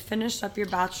you had finished up your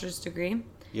bachelor's degree.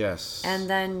 Yes. And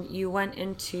then you went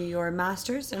into your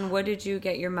master's. And what did you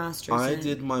get your master's in? I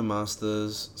did my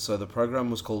master's. So the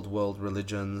program was called World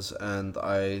Religions, and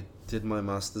I did my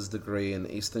master's degree in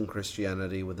Eastern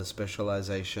Christianity with a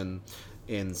specialization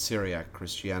in Syriac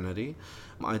Christianity.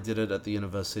 I did it at the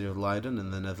University of Leiden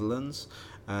in the Netherlands,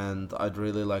 and I'd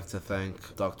really like to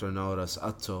thank Dr. Nouras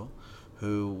Atto,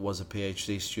 who was a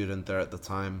PhD student there at the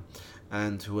time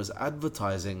and who was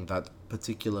advertising that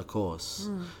particular course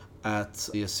at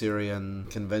the Assyrian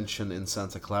Convention in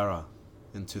Santa Clara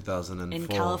in 2004. In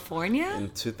California? In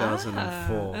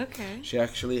 2004. Okay. She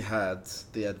actually had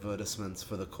the advertisements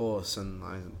for the course, and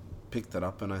I picked it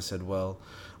up and I said, well,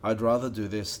 I'd rather do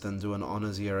this than do an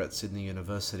honours year at Sydney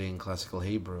University in classical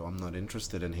Hebrew. I'm not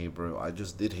interested in Hebrew. I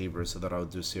just did Hebrew so that I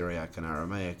would do Syriac and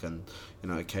Aramaic and,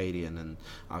 Akkadian and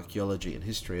archaeology and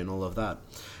history and all of that.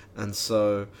 And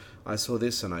so I saw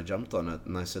this and I jumped on it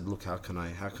and I said, look, how can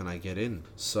I get in?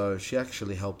 So she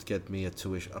actually helped get me a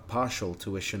partial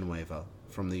tuition waiver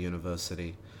from the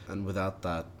university. And without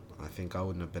that, I think I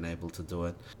wouldn't have been able to do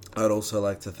it. I'd also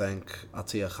like to thank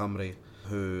Atiya Khamri,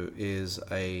 who is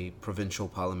a provincial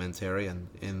parliamentarian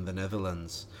in the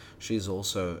Netherlands. She's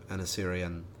also an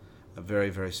Assyrian, a very,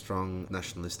 very strong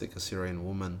nationalistic Assyrian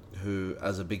woman who,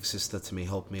 as a big sister to me,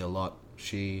 helped me a lot.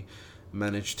 She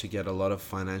managed to get a lot of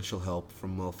financial help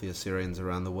from wealthy Assyrians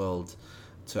around the world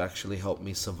to actually help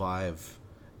me survive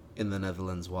in the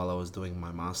Netherlands while I was doing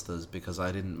my master's, because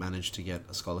I didn't manage to get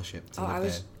a scholarship to live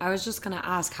there. I was just going to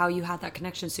ask how you had that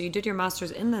connection. So you did your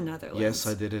master's in the Netherlands? Yes,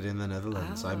 I did it in the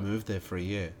Netherlands. I moved there for a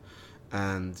year.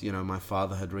 And, my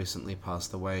father had recently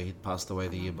passed away. He'd passed away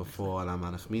the year before,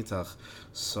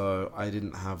 so I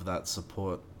didn't have that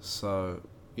support. So,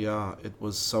 yeah, it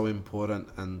was so important,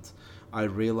 and I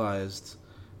realized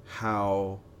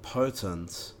how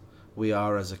potent we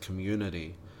are as a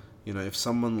community. If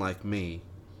someone like me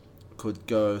could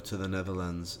go to the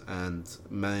Netherlands and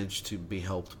manage to be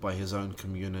helped by his own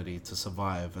community to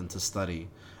survive and to study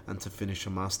and to finish a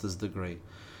master's degree,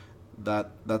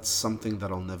 that's something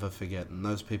that I'll never forget. And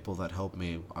those people that helped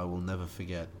me, I will never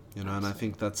forget. And I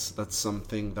think that's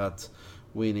something that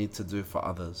we need to do for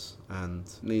others, and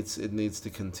it needs to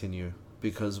continue,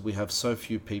 because we have so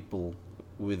few people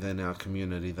within our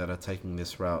community that are taking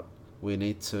this route. We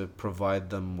need to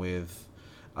provide them with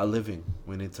a living.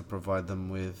 We need to provide them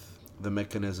with the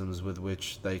mechanisms with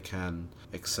which they can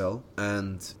excel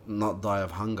and not die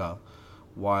of hunger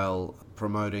while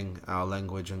promoting our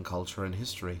language and culture and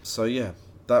history. So yeah,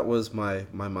 that was my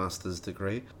master's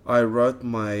degree. I wrote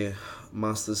my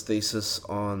master's thesis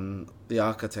on the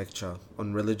architecture,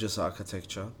 on religious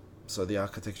architecture, so the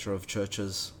architecture of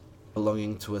churches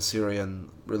belonging to Assyrian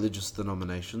religious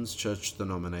denominations, church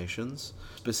denominations,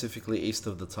 specifically east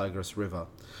of the Tigris River,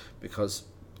 because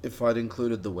if I'd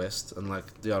included the West and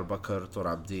like Diyarbakir, Tor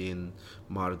Abdin,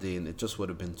 Mardin, it just would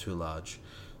have been too large.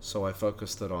 So I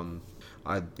focused it on,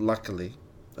 I'd luckily,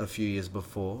 a few years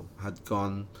before, had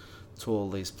gone to all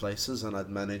these places and I'd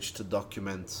managed to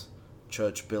document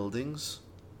church buildings,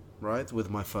 right,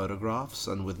 with my photographs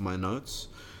and with my notes.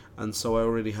 And so I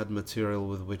already had material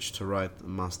with which to write a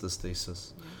master's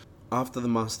thesis. After the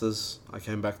master's, I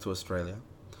came back to Australia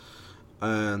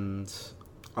and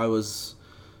I was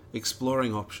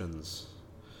exploring options.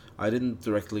 I didn't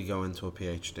directly go into a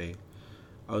PhD.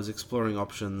 I was exploring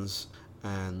options,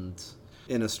 and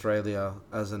in Australia,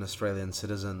 as an Australian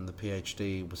citizen, the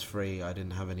PhD was free. I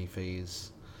didn't have any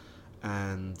fees.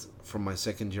 And from my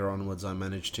second year onwards, I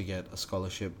managed to get a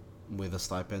scholarship with a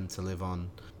stipend to live on.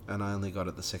 And I only got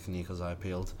it the second year because I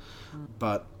appealed.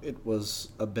 But it was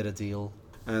a better deal.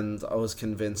 And I was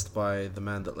convinced by the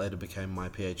man that later became my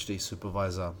PhD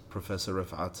supervisor, Professor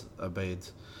Rifat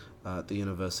Abeid, at the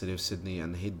University of Sydney,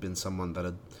 and he'd been someone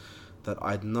that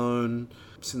I'd known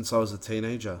since I was a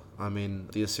teenager. I mean,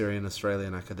 the Assyrian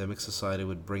Australian Academic Society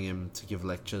would bring him to give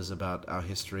lectures about our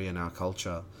history and our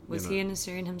culture. Was he an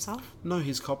Assyrian himself? No,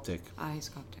 he's Coptic. He's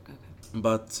Coptic, okay.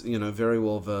 But, very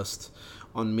well versed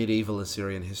on medieval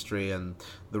Assyrian history and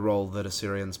the role that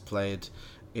Assyrians played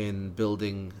in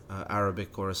building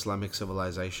Arabic or Islamic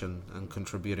civilization and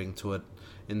contributing to it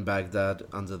in Baghdad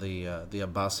under the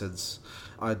Abbasids.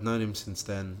 I'd known him since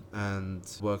then and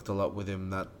worked a lot with him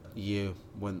that year,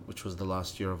 which was the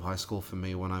last year of high school for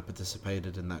me, when I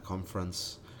participated in that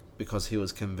conference, because he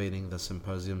was convening the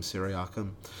Symposium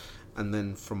Syriacum. And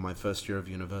then from my first year of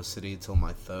university till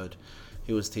my third,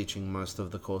 he was teaching most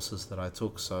of the courses that I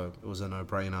took, so it was a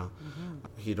no-brainer.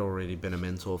 He'd already been a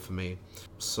mentor for me.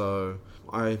 So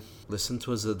I listened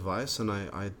to his advice and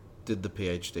I did the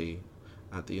PhD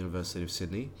at the University of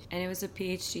Sydney. And it was a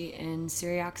PhD in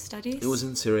Syriac studies? It was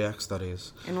in Syriac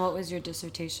studies. And what was your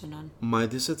dissertation on? My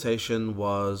dissertation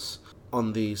was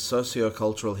on the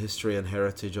socio-cultural history and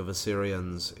heritage of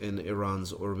Assyrians in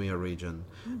Iran's Urmia region.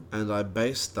 And I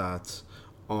based that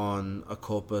on a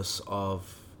corpus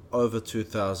of over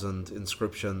 2,000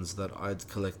 inscriptions that I'd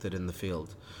collected in the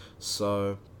field.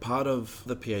 So part of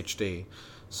the PhD,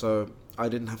 so I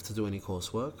didn't have to do any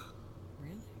coursework.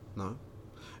 Really? No.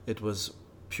 It was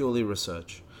purely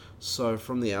research. So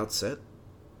from the outset,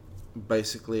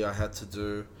 basically I had to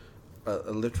do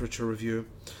a literature review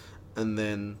and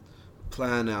then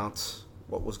plan out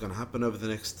what was going to happen over the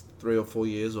next 3 or 4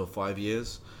 years or 5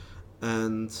 years,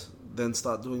 and then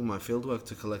start doing my fieldwork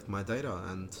to collect my data.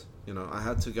 And I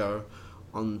had to go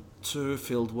on two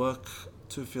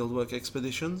fieldwork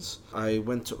expeditions. I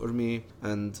went to Urmi,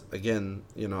 and again,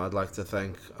 I'd like to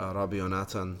thank Rabbi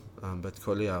Yonatan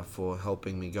Betkolia for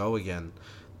helping me go again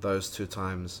those 2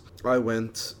 times. I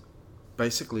went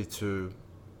basically to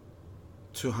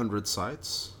 200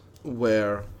 sites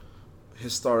where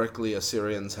historically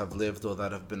Assyrians have lived or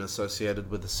that have been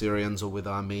associated with Assyrians or with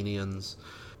Armenians,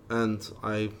 and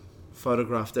I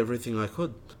photographed everything I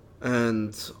could.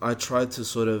 And I tried to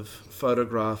sort of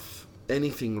photograph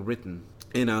anything written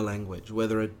in our language,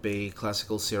 whether it be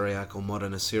classical Syriac or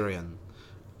modern Assyrian.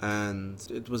 And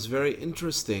it was very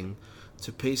interesting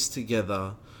to piece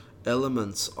together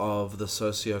elements of the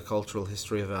socio-cultural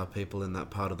history of our people in that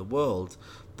part of the world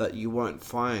that you won't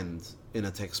find in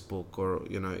a textbook or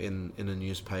in a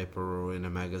newspaper or in a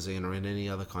magazine or in any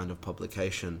other kind of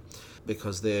publication,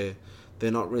 because they're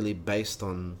not really based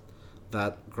on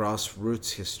that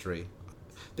grassroots history.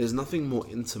 There's nothing more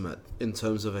intimate in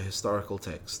terms of a historical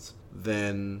text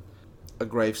than a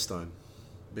gravestone,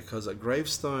 because a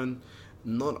gravestone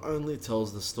not only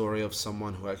tells the story of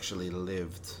someone who actually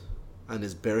lived and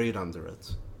is buried under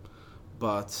it,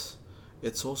 but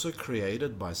it's also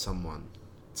created by someone.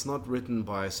 It's not written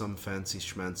by some fancy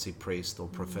schmancy priest or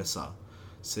professor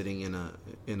sitting in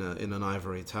an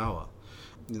ivory tower.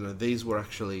 These were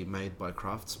actually made by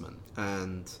craftsmen.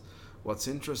 And what's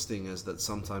interesting is that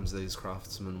sometimes these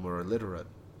craftsmen were illiterate,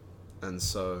 and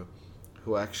so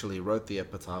who actually wrote the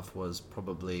epitaph was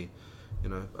probably,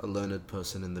 a learned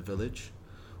person in the village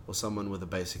or someone with a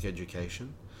basic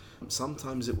education.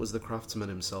 Sometimes it was the craftsman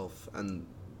himself, and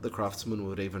the craftsman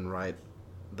would even write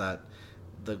that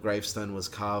the gravestone was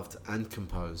carved and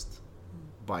composed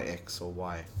by X or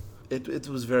Y. It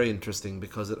was very interesting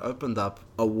because it opened up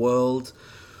a world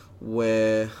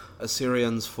where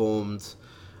Assyrians formed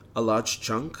a large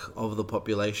chunk of the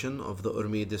population of the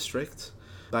Urmi district.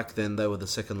 Back then they were the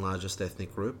second largest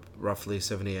ethnic group, roughly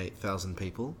 78,000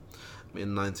 people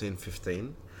in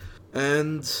 1915.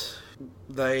 And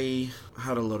they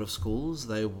had a lot of schools.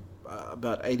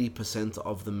 About 80%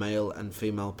 of the male and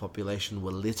female population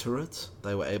were literate.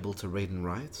 They were able to read and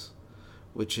write,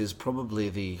 which is probably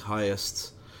the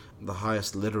highest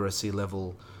literacy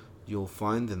level you'll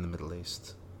find in the Middle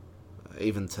East,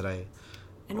 even today.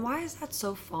 And why is that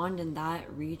so fond in that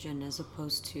region as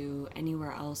opposed to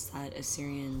anywhere else that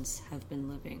Assyrians have been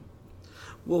living?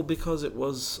 Well, because it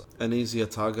was an easier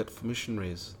target for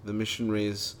missionaries. The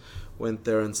missionaries went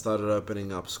there and started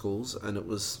opening up schools, and it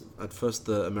was at first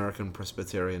the American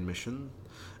Presbyterian Mission,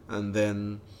 and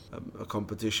then a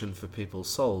competition for people's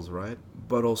souls, right?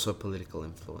 But also political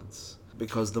influence.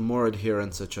 Because the more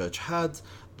adherents a church had,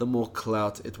 the more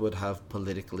clout it would have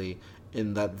politically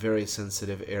in that very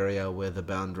sensitive area where the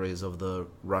boundaries of the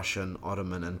Russian,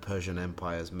 Ottoman, and Persian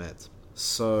empires met.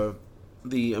 So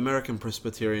the American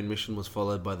Presbyterian Mission was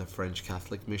followed by the French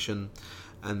Catholic Mission,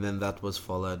 and then that was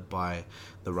followed by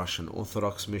the Russian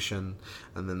Orthodox Mission,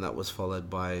 and then that was followed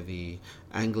by the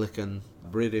Anglican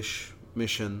British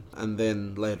Mission, and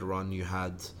then later on you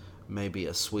had maybe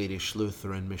a Swedish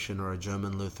Lutheran mission or a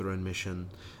German Lutheran mission,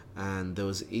 and there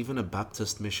was even a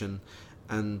Baptist mission.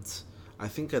 And I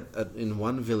think in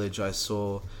one village I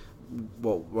saw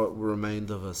what remained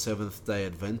of a Seventh-day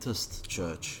Adventist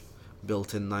church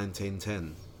built in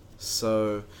 1910.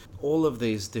 So all of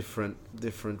these different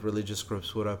religious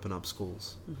groups would open up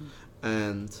schools,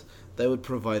 and they would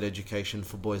provide education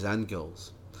for boys and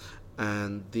girls.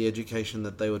 and the education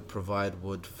that they would provide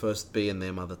would first be in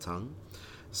their mother tongue.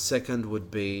 Second would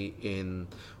be in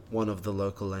one of the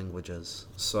local languages.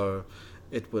 So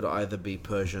it would either be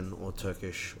Persian or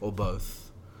Turkish or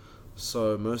both.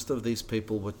 So most of these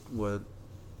people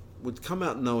would come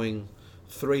out knowing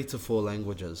 3 to 4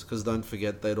 languages, because don't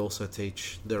forget they'd also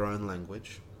teach their own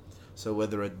language. So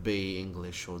whether it be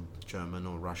English or German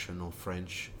or Russian or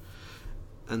French.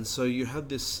 And so you had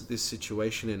this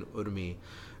situation in Urmi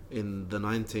in the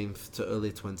 19th to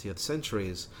early 20th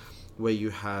centuries, where you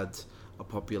had a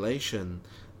population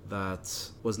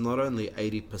that was not only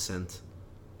 80%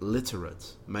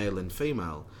 literate, male and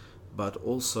female, but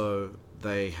also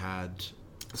they had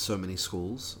so many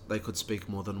schools. They could speak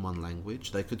more than one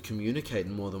language. They could communicate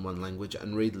in more than one language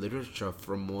and read literature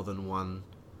from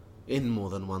in more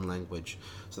than one language.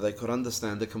 So they could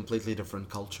understand a completely different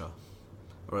culture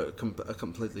or a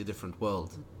completely different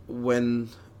world. When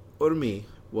Urmi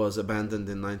was abandoned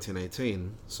in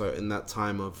 1918, so in that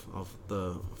time of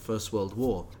the First World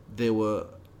War, there were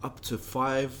up to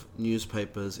 5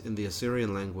 newspapers in the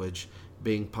Assyrian language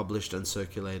being published and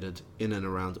circulated in and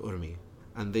around Urmi.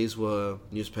 And these were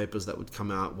newspapers that would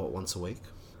come out, once a week?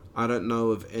 I don't know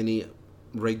of any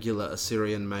regular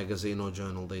Assyrian magazine or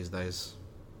journal these days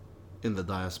in the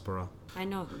diaspora. I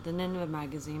know the Nineveh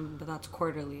magazine, but that's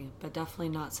quarterly, but definitely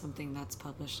not something that's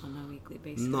published on a weekly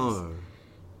basis. No.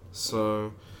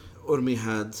 So Urmi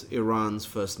had Iran's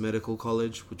first medical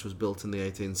college, which was built in the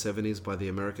 1870s by the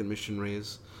American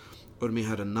missionaries. Urmi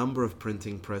had a number of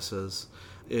printing presses.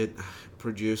 It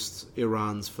produced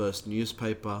Iran's first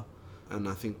newspaper, and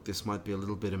I think this might be a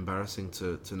little bit embarrassing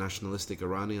to nationalistic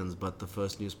Iranians, but the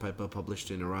first newspaper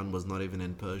published in Iran was not even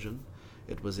in Persian.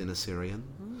 It was in Assyrian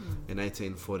in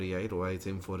 1848 or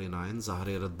 1849,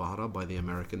 Zahrir al-Bahra by the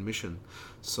American mission.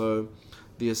 So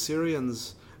the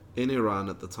Assyrians in Iran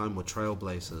at the time were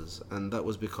trailblazers, and that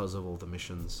was because of all the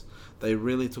missions. They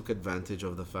really took advantage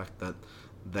of the fact that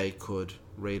they could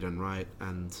read and write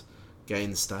and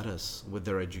gain status with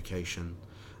their education.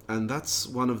 And that's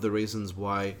one of the reasons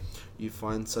why you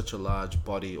find such a large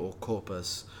body or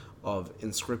corpus of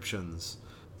inscriptions,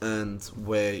 and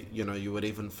where you would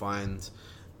even find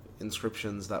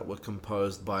inscriptions that were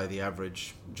composed by the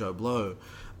average Joe Blow,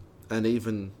 and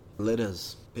even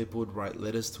letters. People would write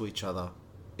letters to each other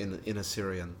in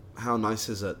Assyrian. How nice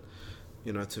is it,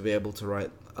 to be able to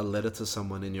write a letter to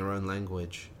someone in your own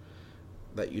language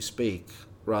that you speak,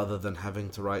 rather than having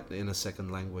to write in a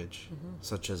second language,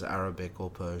 such as Arabic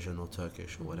or Persian or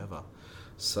Turkish or whatever.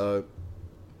 So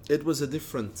it was a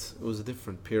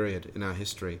different period in our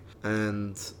history,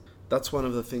 and that's one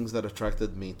of the things that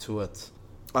attracted me to it.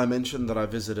 I mentioned that I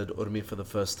visited Urmi for the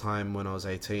first time when I was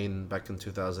 18 back in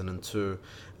 2002,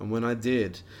 and when I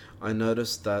did, I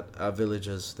noticed that our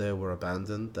villages there were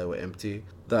abandoned, they were empty,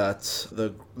 that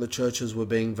the churches were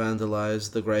being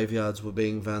vandalized, the graveyards were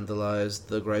being vandalized,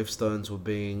 the gravestones were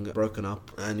being broken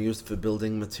up and used for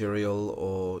building material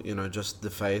or, just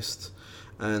defaced.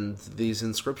 And these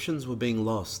inscriptions were being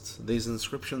lost. These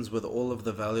inscriptions with all of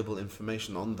the valuable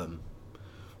information on them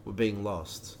were being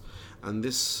lost. And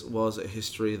this was a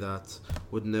history that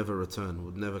would never return,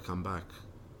 would never come back,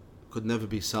 could never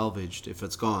be salvaged if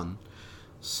it's gone.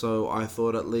 So I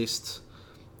thought at least,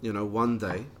 one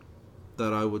day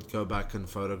that I would go back and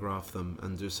photograph them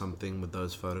and do something with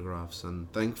those photographs.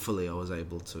 And thankfully I was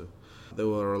able to. There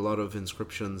were a lot of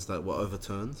inscriptions that were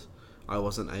overturned. I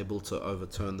wasn't able to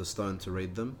overturn the stone to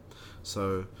read them.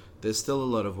 So there's still a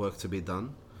lot of work to be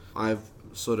done. I've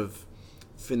sort of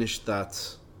finished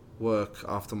that work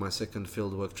after my second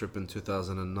fieldwork trip in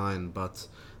 2009, but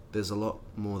there's a lot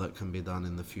more that can be done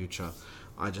in the future.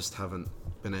 I just haven't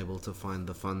been able to find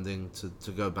the funding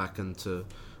to go back and to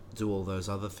do all those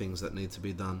other things that need to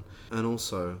be done. And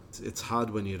also, it's hard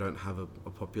when you don't have a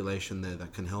population there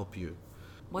that can help you.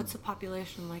 What's the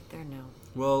population like there now?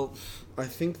 Well, I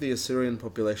think the Assyrian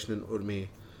population in Urmi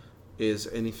is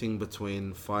anything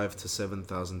between 5,000 to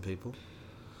 7,000 people,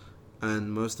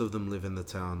 and most of them live in the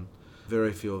town.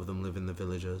 Very few of them live in the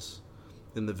villages.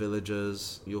 In the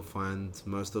villages, you'll find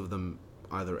most of them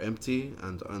either empty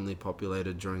and only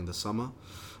populated during the summer,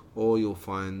 or you'll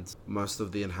find most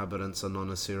of the inhabitants are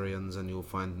non-Assyrians, and you'll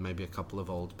find maybe a couple of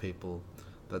old people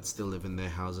that still live in their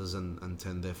houses and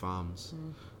tend their farms.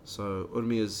 So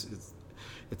Urmi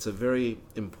it's a very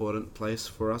important place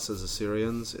for us as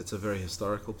Assyrians. It's a very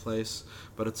historical place,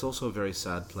 but it's also a very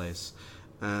sad place.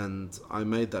 And I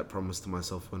made that promise to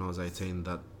myself when I was 18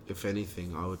 that if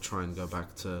anything, I would try and go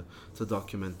back to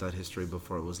document that history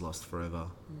before it was lost forever.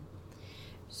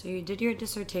 So you did your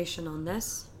dissertation on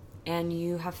this, and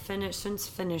you have since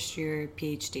finished your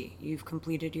PhD. You've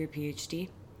completed your PhD.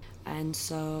 And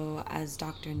so, as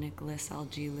Dr. Nicholas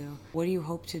Algilu, what do you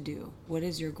hope to do? What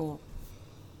is your goal?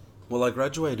 Well, I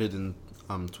graduated in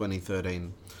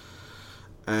 2013,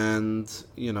 and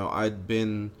I'd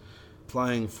been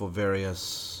applying for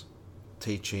various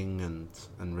teaching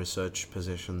and research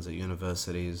positions at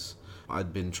universities.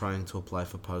 I'd been trying to apply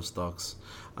for postdocs.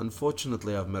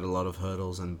 Unfortunately, I've met a lot of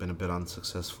hurdles and been a bit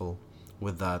unsuccessful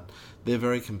with that. They're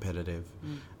very competitive,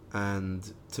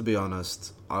 and to be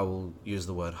honest, I will use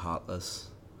the word heartless.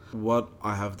 What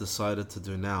I have decided to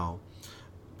do now,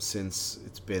 since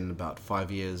it's been about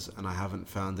 5 years and I haven't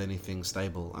found anything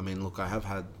stable. I mean, look, I have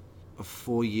had a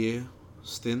 4-year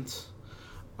stint,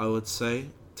 I would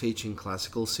say, teaching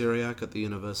classical Syriac at the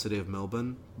University of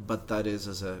Melbourne, but that is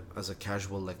as a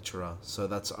casual lecturer, so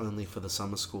that's only for the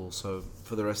summer school. So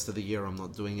for the rest of the year I'm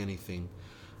not doing anything,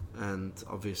 and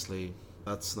obviously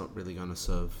that's not really going to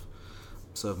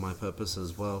serve my purpose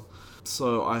as well.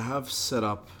 So I have set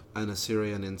up an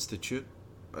Assyrian Institute,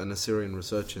 an Assyrian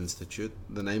Research Institute.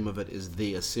 The name of it is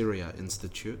the Assyria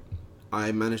Institute.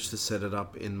 I managed to set it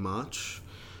up in March,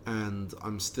 and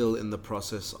I'm still in the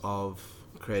process of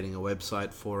creating a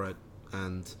website for it,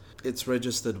 and it's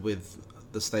registered with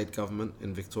the state government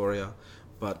in Victoria,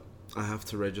 but I have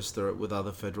to register it with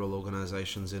other federal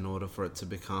organizations in order for it to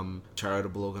become a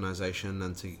charitable organization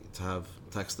and to have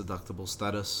tax deductible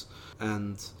status.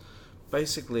 And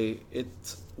basically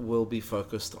it will be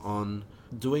focused on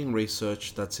doing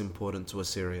research that's important to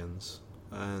Assyrians,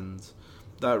 and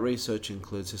that research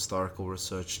includes historical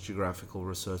research, geographical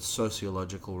research,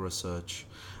 sociological research,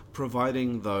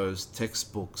 providing those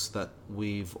textbooks that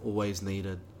we've always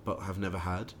needed but have never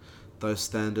had, those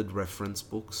standard reference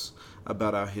books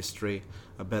about our history,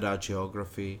 about our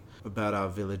geography, about our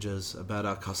villages, about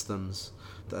our customs,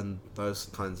 and those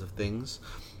kinds of things,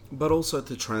 but also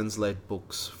to translate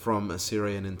books from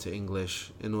Assyrian into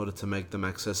English in order to make them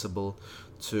accessible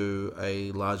to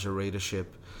a larger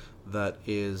readership that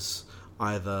is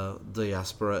either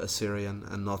diaspora Assyrian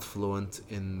and not fluent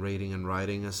in reading and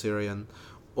writing Assyrian,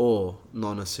 or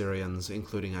non-Assyrians,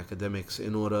 including academics,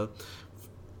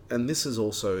 and this is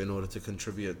also in order to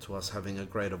contribute to us having a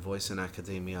greater voice in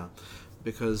academia,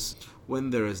 because when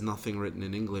there is nothing written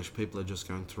in English, people are just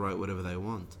going to write whatever they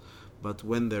want. But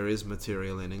when there is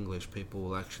material in English, people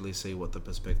will actually see what the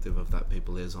perspective of that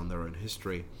people is on their own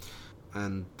history,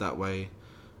 and that way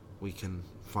we can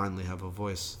finally have a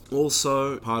voice.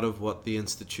 Also, part of what the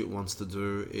Institute wants to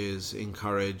do is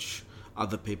encourage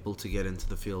other people to get into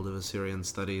the field of Assyrian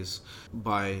studies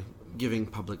by giving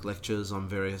public lectures on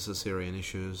various Assyrian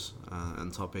issues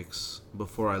and topics.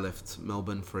 Before I left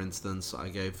Melbourne, for instance, I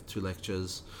gave 2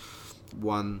 lectures,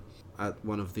 one at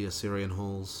one of the Assyrian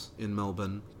halls in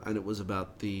Melbourne, and it was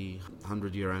about the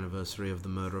 100-year anniversary of the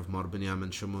murder of Mar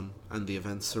Binyamin Shamoun and the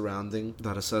events surrounding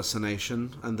that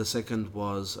assassination. And the second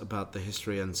was about the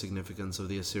history and significance of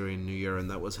the Assyrian New Year, and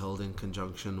that was held in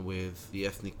conjunction with the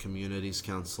Ethnic Communities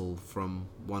Council from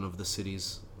one of the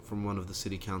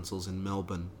city councils in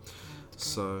Melbourne.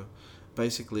 So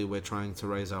basically we're trying to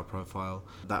raise our profile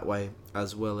that way,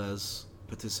 as well as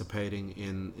participating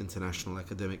in international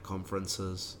academic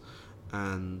conferences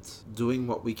and doing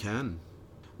what we can.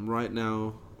 Right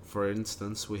now, for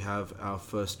instance, we have our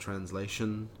first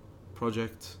translation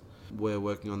project. We're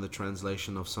working on the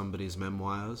translation of somebody's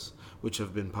memoirs, which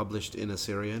have been published in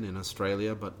Assyrian in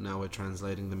Australia, but now we're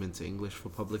translating them into English for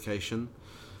publication.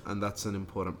 And that's an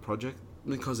important project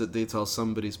because it details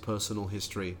somebody's personal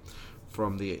history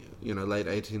from the late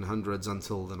 1800s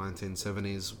until the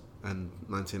 1970s and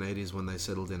 1980s when they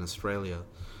settled in Australia.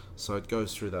 So it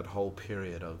goes through that whole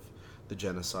period of the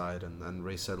genocide and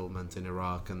resettlement in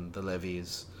Iraq and the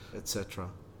levies, etc.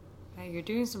 Yeah, you're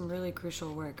doing some really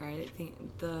crucial work, right? I think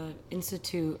the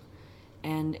Institute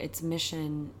and its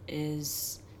mission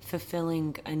is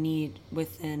fulfilling a need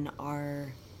within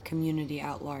our community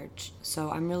at large. So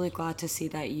I'm really glad to see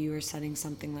that you are setting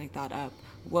something like that up.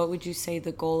 What would you say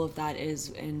the goal of that is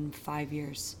in 5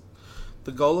 years?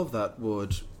 The goal of that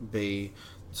would be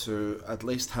to at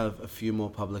least have a few more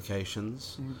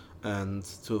publications and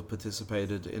to have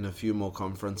participated in a few more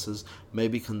conferences,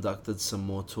 maybe conducted some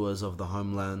more tours of the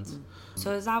homeland.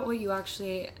 So is that what you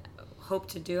actually hope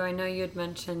to do? I know you had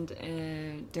mentioned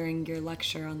during your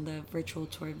lecture on the virtual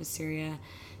tour of Assyria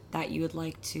that you would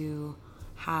like to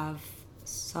have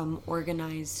some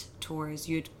organized tours.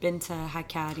 You'd been to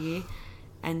Hakkari,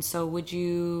 and so would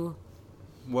you...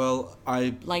 Well,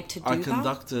 I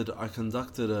conducted a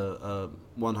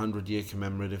 100-year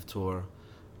commemorative tour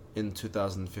in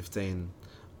 2015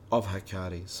 of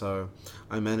Hakkari. So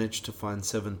I managed to find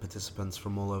 7 participants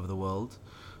from all over the world.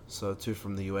 So 2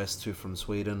 from the US, 2 from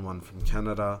Sweden, 1 from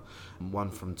Canada, 1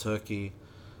 from Turkey,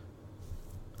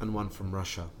 and one from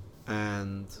Russia.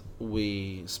 And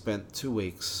we spent 2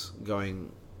 weeks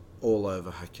going all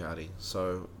over Hakkari.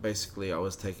 So basically I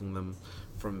was taking them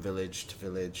from village to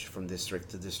village, from district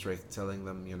to district, telling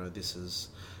them, this is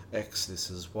X, this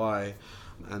is Y,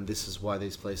 and this is why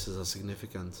these places are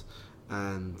significant.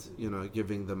 And,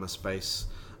 giving them a space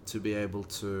to be able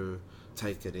to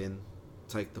take it in,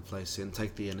 take the place in,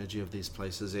 take the energy of these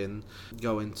places in,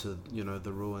 go into,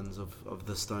 the ruins of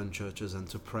the stone churches and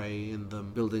to pray in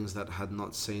them, buildings that had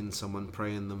not seen someone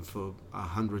pray in them for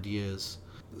 100 years.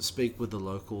 Speak with the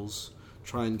locals,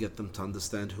 try and get them to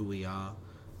understand who we are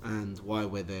and why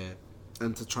we're there,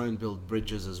 and to try and build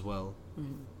bridges as well.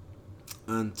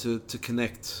 And to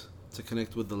connect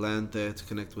with the land there, to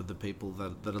connect with the people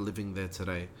that are living there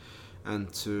today,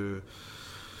 and to,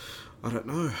 I don't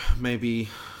know, maybe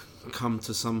come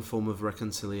to some form of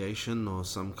reconciliation or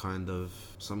some kind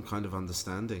of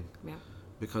understanding. Yeah.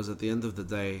 Because at the end of the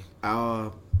day,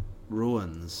 our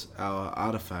ruins, our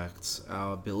artifacts,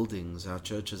 our buildings, our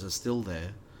churches are still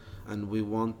there, and we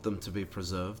want them to be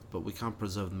preserved, but we can't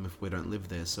preserve them if we don't live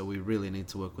there. So we really need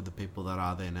to work with the people that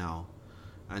are there now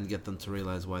and get them to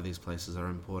realize why these places are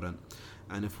important.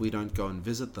 And if we don't go and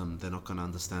visit them, they're not going to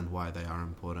understand why they are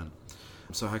important.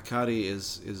 So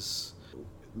Hakkari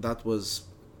that was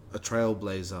a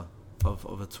trailblazer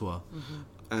of a tour.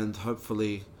 And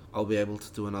hopefully I'll be able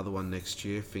to do another one next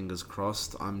year, fingers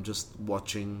crossed. I'm just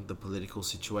watching the political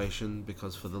situation,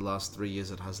 because for the last 3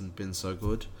 years it hasn't been so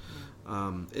good.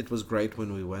 It was great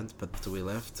when we went, but we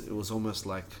left. It was almost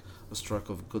like a stroke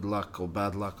of good luck or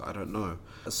bad luck, I don't know.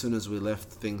 As soon as we left,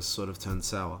 things sort of turned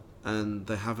sour, and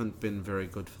they haven't been very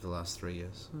good for the last 3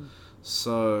 years.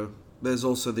 So there's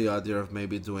also the idea of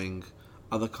maybe doing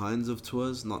other kinds of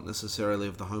tours, not necessarily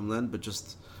of the homeland, but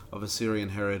just of Assyrian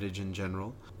heritage in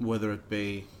general, whether it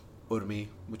be Urmi,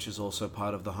 which is also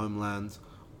part of the homeland,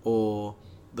 or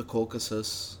the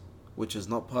Caucasus, which is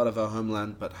not part of our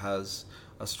homeland but has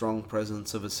a strong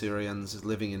presence of Assyrians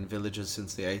living in villages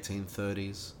since the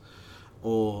 1830s,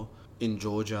 or in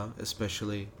Georgia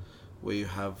especially, where you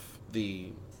have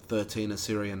the 13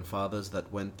 Assyrian fathers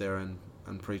that went there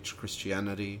and preached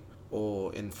Christianity,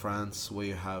 or in France, where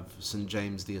you have St.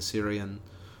 James the Assyrian,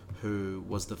 who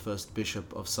was the first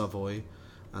bishop of Savoy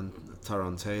and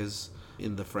Tarentaise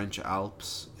in the French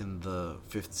Alps in the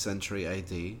 5th century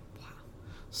AD.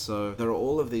 So there are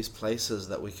all of these places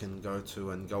that we can go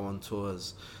to and go on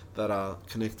tours that are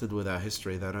connected with our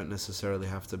history. They don't necessarily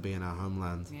have to be in our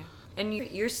homeland. Yeah. And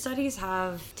your studies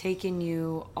have taken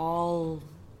you all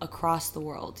across the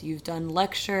world. You've done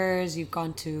lectures, you've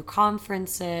gone to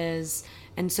conferences,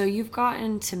 and so you've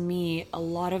gotten to meet a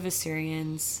lot of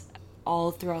Assyrians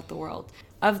all throughout the world.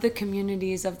 Of the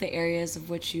communities, of the areas of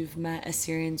which you've met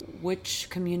Assyrians, which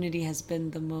community has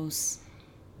been the most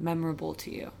memorable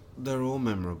to you? They're all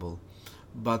memorable,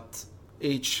 but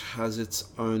each has its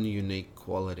own unique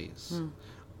qualities.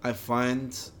 I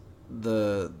find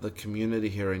the community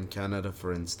here in Canada,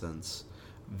 for instance,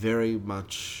 very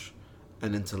much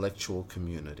an intellectual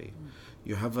community.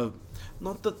 You have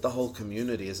not that the whole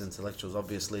community is intellectuals,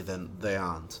 obviously then they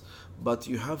aren't, but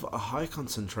you have a high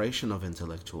concentration of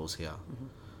intellectuals here.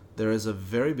 There is a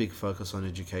very big focus on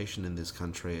education in this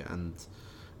country, and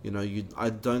I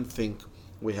don't think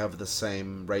we have the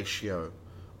same ratio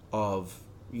of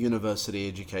university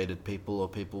educated people or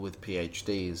people with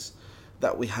PhDs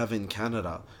that we have in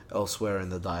Canada elsewhere in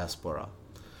the diaspora,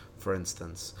 for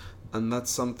instance. And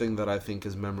that's something that I think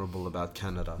is memorable about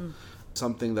Canada.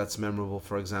 Something that's memorable,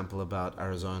 for example, about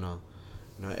Arizona.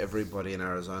 Everybody in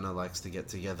Arizona likes to get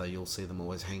together. You'll see them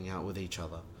always hanging out with each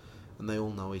other. And they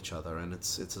all know each other, and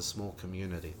it's a small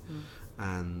community.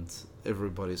 And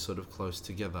everybody's sort of close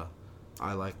together.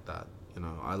 I like that.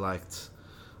 I liked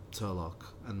Turlock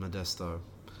and Modesto.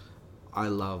 I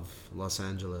love Los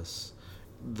Angeles.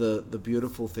 The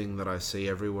beautiful thing that I see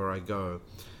everywhere I go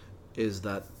is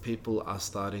that people are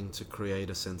starting to create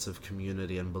a sense of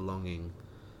community and belonging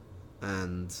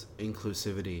and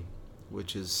inclusivity,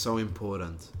 which is so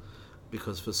important,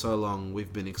 because for so long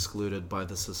we've been excluded by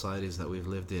the societies that we've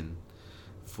lived in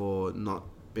for not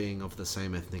being of the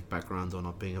same ethnic background, or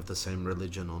not being of the same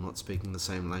religion, or not speaking the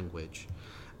same language.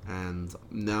 And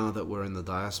now that we're in the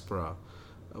diaspora,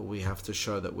 we have to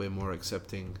show that we're more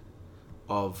accepting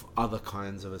of other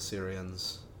kinds of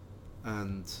Assyrians,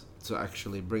 and to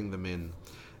actually bring them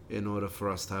in order for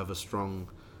us to have a strong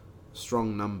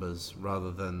numbers,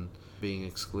 rather than being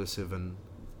exclusive and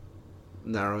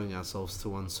narrowing ourselves to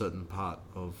one certain part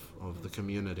of the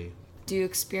community. Do you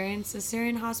experience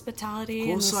Assyrian hospitality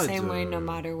in the same way no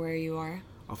matter where you are?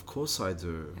 Of course I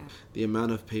do. Yeah. The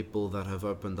amount of people that have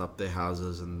opened up their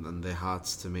houses and their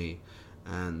hearts to me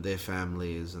and their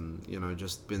families, and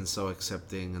just been so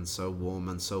accepting and so warm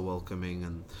and so welcoming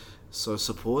and so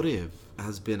supportive,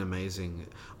 has been amazing.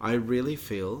 I really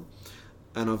feel,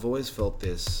 and I've always felt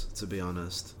this, to be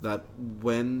honest, that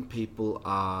when people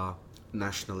are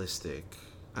nationalistic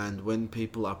and when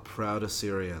people are proud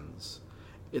Assyrians,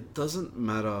 it doesn't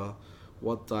matter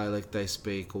what dialect they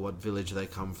speak or what village they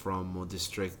come from or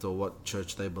district or what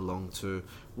church they belong to.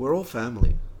 We're all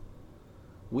family.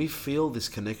 We feel this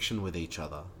connection with each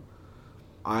other.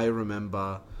 I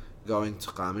remember going to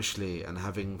Qamishli and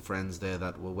having friends there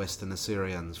that were Western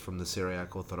Assyrians from the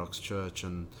Syriac Orthodox Church,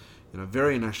 and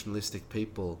very nationalistic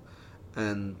people.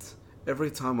 And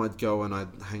every time I'd go and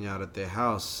I'd hang out at their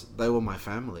house, they were my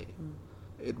family.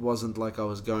 It wasn't like I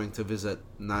was going to visit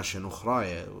Nash and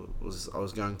Ukhraya. I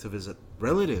was going to visit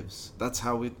relatives. That's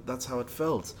how it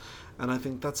felt. And I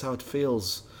think that's how it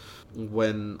feels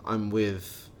when I'm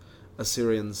with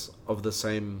Assyrians of the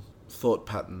same thought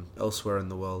pattern elsewhere in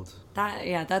the world.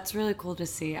 That's really cool to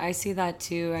see. I see that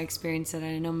too. I experience it.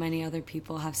 I know many other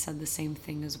people have said the same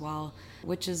thing as well,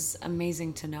 which is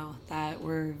amazing to know that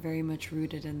we're very much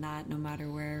rooted in that no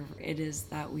matter where it is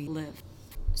that we live.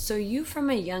 So you, from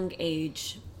a young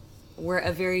age, were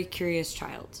a very curious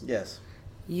child. Yes.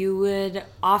 You would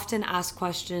often ask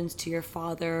questions to your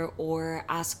father or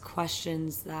ask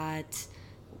questions that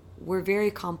were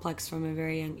very complex from a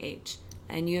very young age.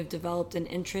 And you have developed an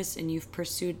interest and you've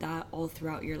pursued that all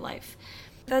throughout your life.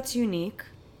 That's unique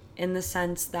in the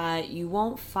sense that you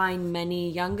won't find many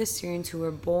young Assyrians who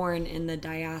were born in the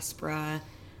diaspora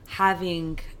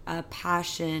having a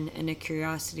passion and a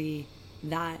curiosity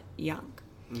that young.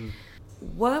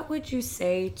 What would you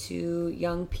say to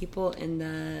young people in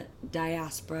the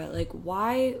diaspora? Like,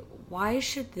 why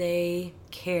should they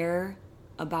care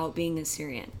about being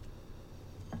Assyrian?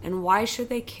 And why should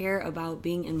they care about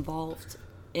being involved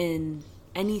in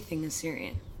anything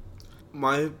Assyrian?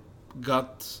 My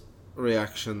gut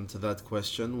reaction to that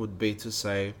question would be to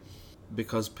say,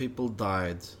 because people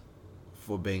died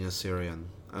for being Assyrian.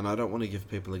 And I don't want to give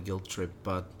people a guilt trip,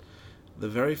 but the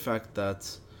very fact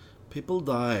that people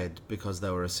died because they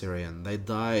were Assyrian, they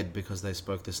died because they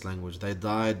spoke this language, they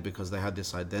died because they had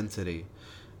this identity,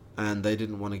 and they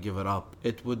didn't want to give it up.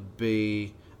 It would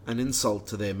be an insult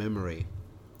to their memory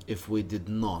if we did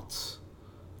not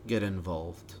get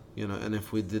involved, and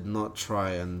if we did not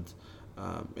try and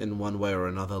in one way or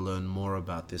another learn more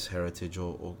about this heritage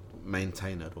or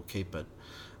maintain it or keep it.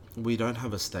 We don't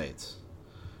have a state.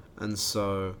 And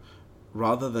so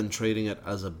rather than treating it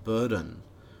as a burden,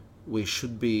 we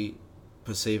should be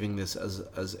perceiving this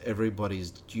as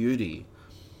everybody's duty.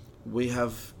 We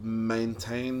have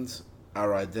maintained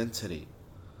our identity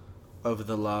over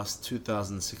the last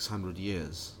 2,600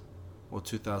 years or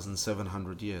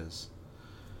 2,700 years.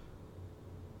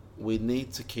 We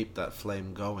need to keep that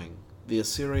flame going. The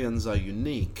Assyrians are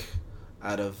unique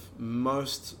out of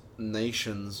most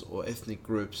nations or ethnic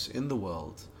groups in the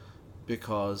world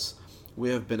because we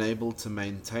have been able to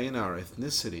maintain our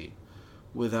ethnicity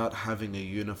without having a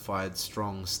unified,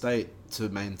 strong state to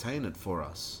maintain it for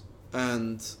us.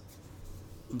 And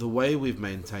the way we've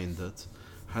maintained it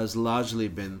has largely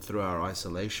been through our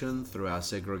isolation, through our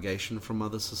segregation from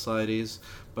other societies,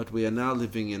 but we are now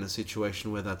living in a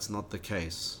situation where that's not the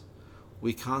case.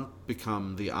 We can't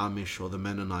become the Amish or the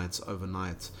Mennonites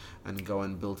overnight and go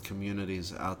and build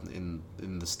communities out in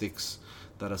the sticks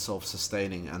that are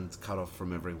self-sustaining and cut off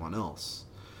from everyone else.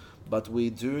 But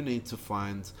we do need to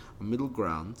find a middle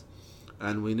ground,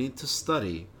 and we need to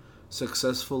study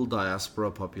successful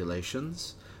diaspora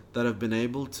populations that have been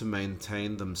able to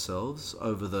maintain themselves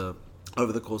over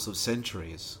the course of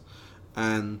centuries,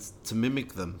 and to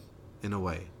mimic them in a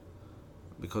way.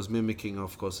 Because mimicking,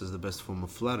 of course, is the best form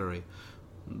of flattery,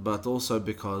 but also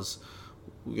because,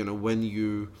 when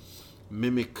you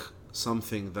mimic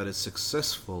something that is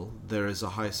successful, there is a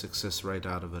high success rate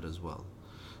out of it as well.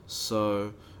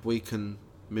 So we can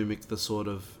mimic the sort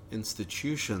of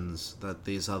institutions that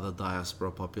these other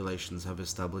diaspora populations have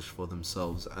established for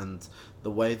themselves and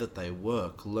the way that they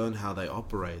work, learn how they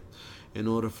operate, in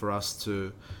order for us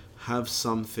to have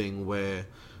something where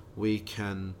we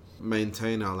can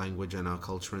maintain our language and our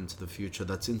culture into the future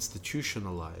that's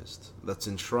institutionalized, that's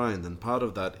enshrined. And part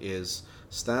of that is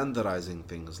standardizing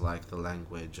things like the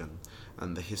language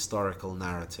and the historical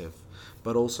narrative,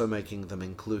 but also making them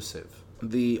inclusive.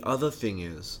 The other thing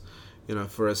is,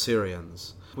 for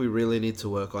Assyrians, we really need to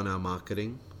work on our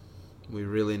marketing. We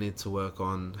really need to work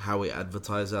on how we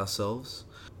advertise ourselves,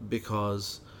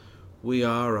 because we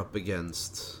are up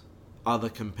against other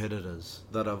competitors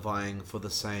that are vying for the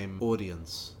same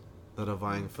audience, that are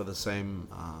vying for the same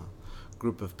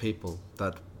group of people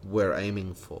that we're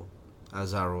aiming for.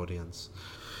 as our audience.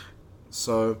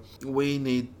 So we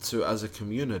need to, as a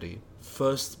community,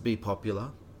 first be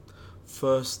popular,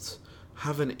 first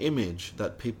have an image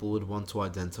that people would want to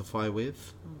identify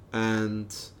with,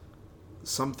 and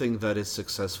something that is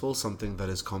successful, something that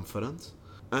is confident.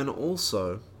 And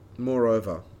also,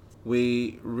 moreover,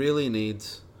 we really need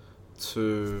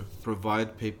to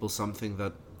provide people something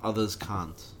that others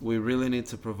can't. We really need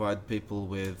to provide people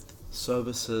with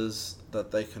services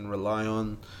that they can rely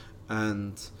on,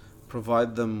 and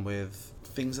provide them with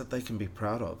things that they can be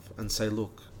proud of, and say,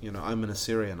 look, I'm an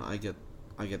Assyrian, I get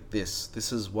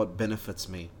this is what benefits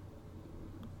me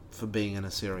for being an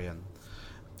Assyrian.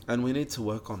 And we need to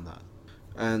work on that.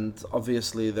 And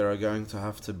obviously there are going to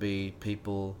have to be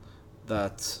people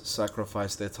that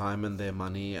sacrifice their time and their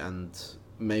money and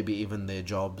maybe even their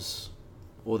jobs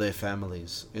or their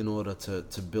families in order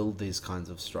to build these kinds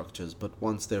of structures. But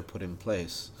once they're put in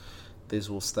place,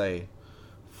 these will stay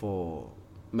for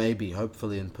maybe,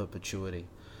 hopefully, in perpetuity.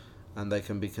 And they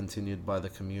can be continued by the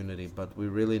community, but we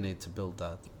really need to build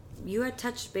that. You had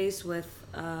touched base with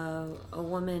a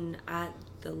woman at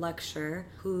the lecture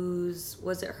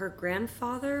was it her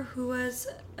grandfather who was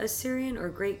Assyrian or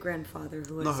great-grandfather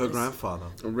who was... No, her grandfather.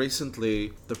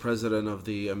 Recently, the president of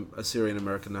the Assyrian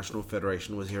American National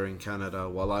Federation was here in Canada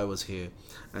while I was here,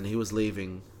 and he was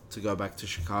leaving to go back to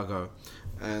Chicago.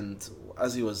 And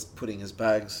as he was putting his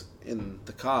bags in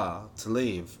the car to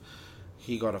leave,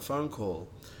 he got a phone call.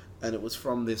 And it was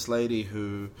from this lady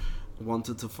who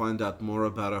wanted to find out more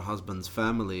about her husband's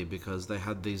family, because they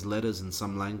had these letters in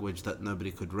some language that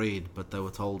nobody could read, but they were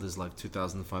told is like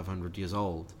 2,500 years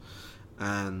old.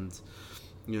 And,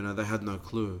 they had no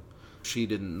clue. She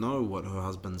didn't know what her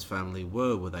husband's family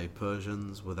were. Were they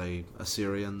Persians? Were they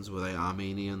Assyrians? Were they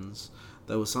Armenians?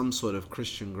 They were some sort of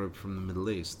Christian group from the Middle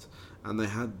East. And they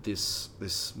had this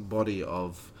body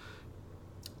of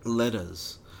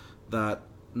letters that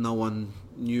no one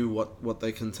knew what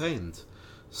they contained.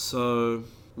 So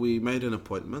we made an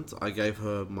appointment. I gave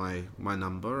her my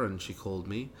number and she called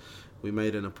me. We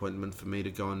made an appointment for me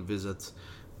to go and visit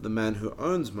the man who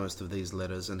owns most of these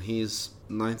letters, and he's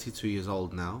 92 years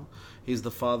old now. He's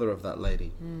the father of that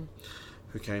lady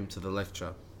who came to the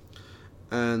lecture.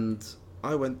 And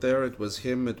I went there. It was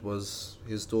him, it was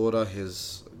his daughter,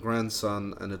 his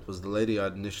grandson, and it was the lady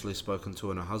I'd initially spoken to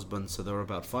and her husband. So there were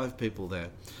about 5 people there.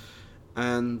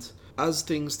 And as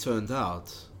things turned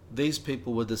out, these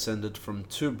people were descended from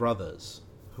 2 brothers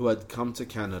who had come to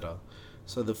Canada.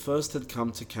 So the first had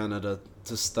come to Canada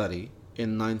to study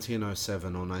in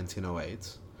 1907 or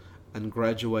 1908 and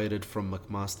graduated from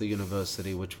McMaster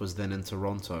University, which was then in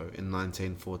Toronto, in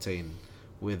 1914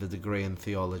 with a degree in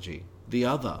theology. The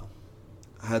other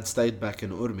had stayed back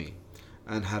in Urmi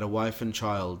and had a wife and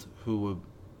child who were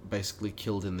basically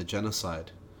killed in the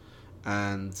genocide.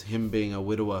 And him, being a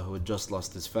widower who had just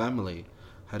lost his family,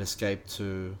 had escaped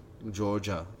to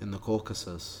Georgia in the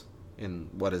Caucasus, in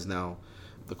what is now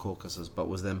the Caucasus, but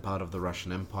was then part of the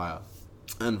Russian Empire.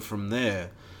 And from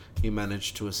there, he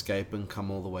managed to escape and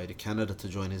come all the way to Canada to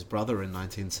join his brother in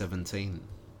 1917.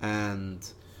 And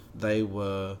they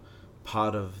were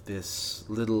part of this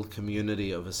little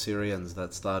community of Assyrians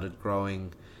that started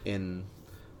growing in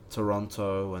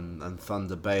Toronto and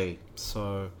Thunder Bay.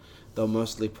 So they were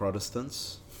mostly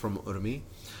Protestants from Urmi.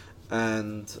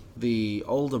 And the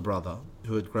older brother,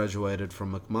 who had graduated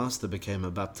from McMaster, became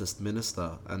a Baptist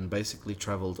minister and basically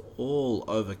travelled all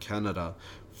over Canada,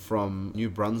 from New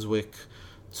Brunswick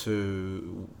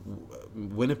to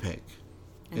Winnipeg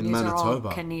in these Manitoba.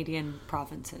 Are all Canadian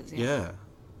provinces. Yeah.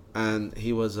 And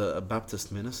he was a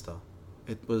Baptist minister.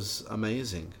 It was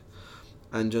amazing.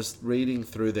 And just reading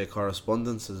through their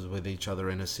correspondences with each other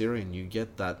in Assyrian, you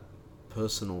get that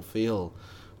personal feel.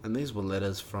 And these were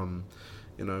letters from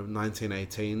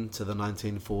 1918 to the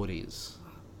 1940s.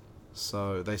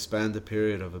 So they spanned a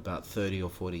period of about 30 or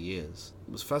 40 years.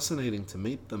 It was fascinating to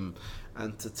meet them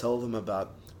and to tell them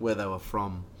about where they were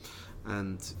from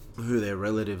and who their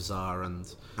relatives are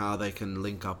and how they can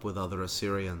link up with other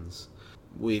Assyrians.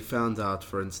 We found out,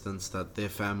 for instance, that their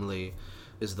family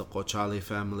is the Qochali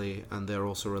family, and they're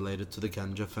also related to the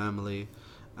Ganja family.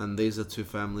 And these are 2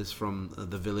 families from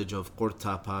the village of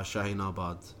Qurtapa,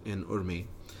 Shahinabad in Urmi.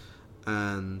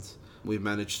 And we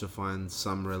managed to find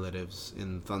some relatives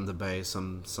in Thunder Bay,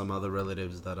 some other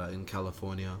relatives that are in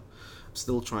California.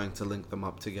 Still trying to link them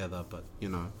up together, but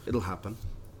it'll happen.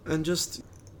 And just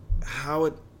how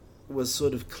it was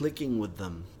sort of clicking with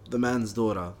them. The man's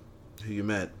daughter, who you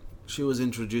met, she was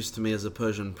introduced to me as a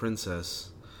Persian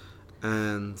princess,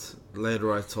 and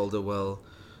later I told her, well,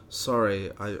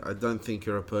 sorry, I don't think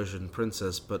you're a Persian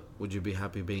princess, but would you be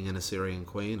happy being an Assyrian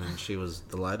queen? And she was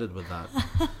delighted with that.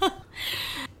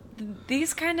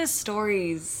 These kind of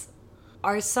stories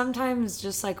are sometimes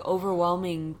just like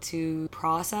overwhelming to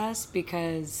process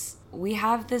because we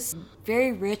have this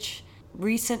very rich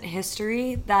recent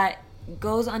history that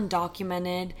goes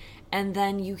undocumented, and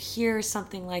then you hear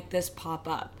something like this pop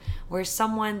up where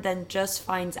someone then just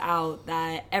finds out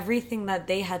that everything that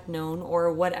they had known,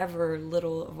 or whatever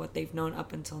little of what they've known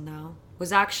up until now,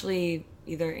 was actually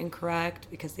either incorrect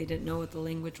because they didn't know what the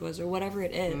language was or whatever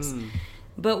it is.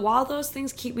 But while those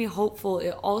things keep me hopeful,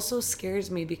 it also scares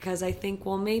me because I think,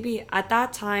 well, maybe at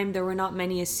that time there were not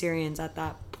many Assyrians at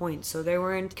that point. So there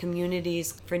weren't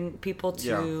communities for people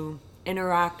to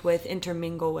interact with,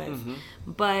 intermingle with.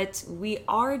 But we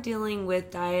are dealing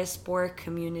with diasporic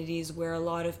communities where a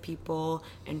lot of people,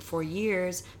 and for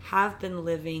years, have been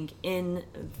living in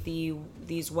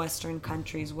these Western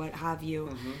countries, what have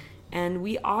you. And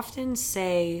we often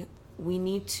say we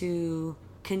need to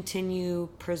continue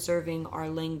preserving our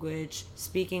language,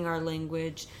 speaking our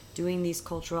language, doing these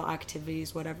cultural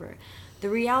activities, whatever. The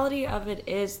reality of it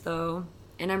is, though,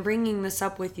 and I'm bringing this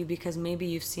up with you because maybe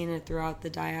you've seen it throughout the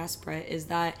diaspora, is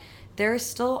that there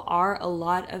still are a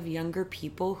lot of younger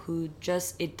people who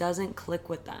just, it doesn't click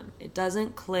with them. It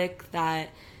doesn't click that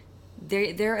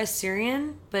they're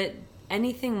Assyrian, but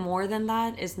anything more than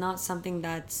that is not something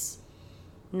that's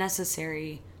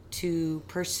necessary to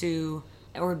pursue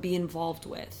or be involved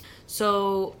with.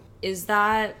 So is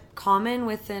that common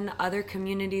within other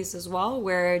communities as well,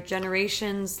 where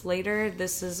generations later,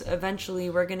 this is eventually,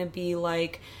 we're going to be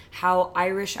like how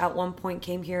Irish at one point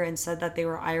came here and said that they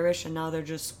were Irish and now they're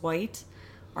just white?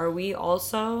 Are we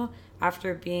also,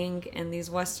 after being in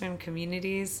these Western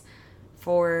communities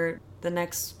for the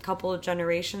next couple of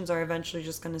generations, are eventually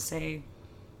just going to say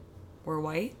we're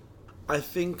white? I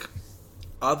think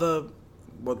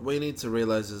what we need to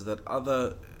realize is that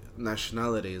other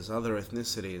nationalities, other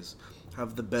ethnicities,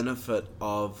 have the benefit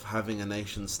of having a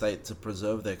nation state to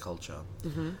preserve their culture.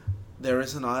 There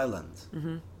is an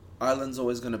island. Ireland's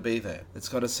always going to be there. It's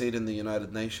got a seat in the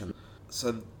United Nations.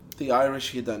 So the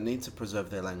Irish here don't need to preserve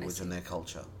their language and their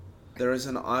culture. There is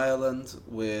an island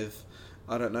with,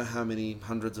 I don't know how many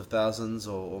hundreds of thousands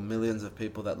or millions of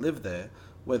people that live there,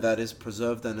 where that is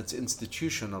preserved and it's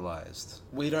institutionalized.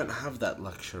 We don't have that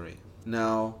luxury.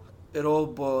 Now, it all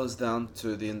boils down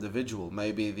to the individual.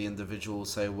 Maybe the individual will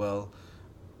say, well,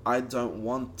 I don't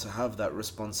want to have that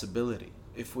responsibility.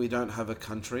 If we don't have a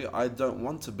country, I don't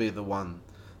want to be the one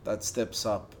that steps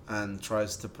up and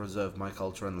tries to preserve my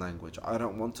culture and language. I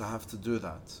don't want to have to do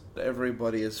that.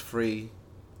 Everybody is free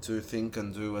to think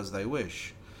and do as they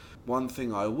wish. One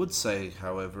thing I would say,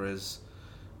 however, is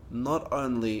not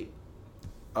only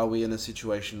are we in a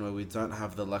situation where we don't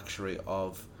have the luxury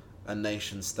of a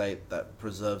nation state that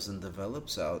preserves and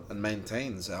develops and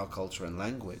maintains our culture and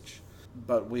language,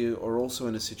 but we are also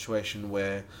in a situation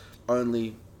where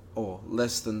only or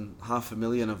less than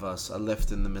 500,000 of us are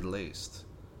left in the Middle East.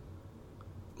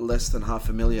 Less than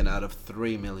 500,000 out of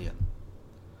 3 million.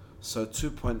 So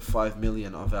 2.5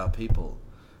 million of our people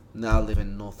now live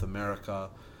in North America,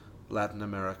 Latin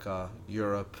America,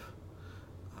 Europe,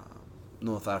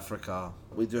 North Africa.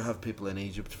 We do have people in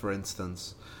Egypt, for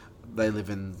instance. They live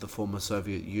in the former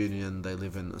Soviet Union, they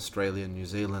live in Australia and New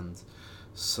Zealand.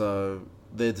 So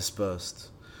they're dispersed.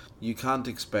 You can't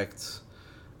expect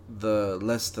the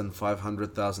less than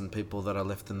 500,000 people that are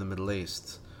left in the Middle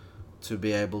East to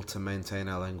be able to maintain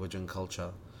our language and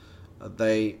culture.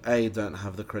 They, don't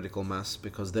have the critical mass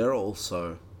because they're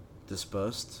also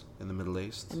dispersed in the Middle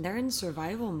East. And they're in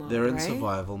survival mode, They're in right?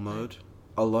 survival mode.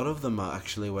 A lot of them are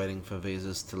actually waiting for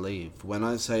visas to leave. When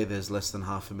I say there's less than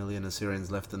 500,000 Assyrians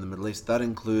left in the Middle East, that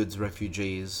includes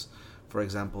refugees, for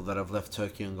example, that have left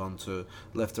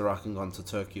left Iraq and gone to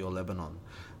Turkey or Lebanon,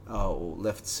 or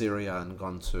left Syria and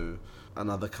gone to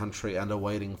another country and are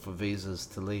waiting for visas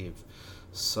to leave.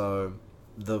 So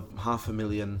the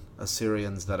 500,000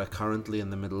 Assyrians that are currently in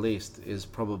the Middle East is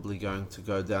probably going to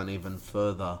go down even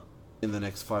further in the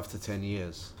next 5 to 10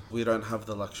 years. We don't have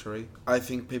the luxury. I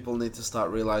think people need to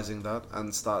start realizing that,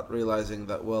 and start realizing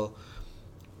that, well,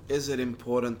 is it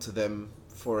important to them,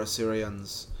 for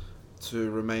Assyrians, to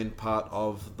remain part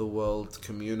of the world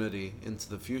community into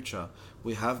the future?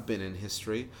 We have been in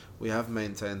history. We have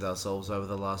maintained ourselves over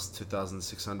the last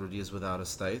 2,600 years without a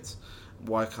state.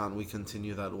 Why can't we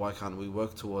continue that? Why can't we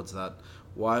work towards that?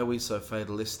 Why are we so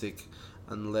fatalistic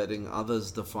and letting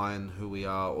others define who we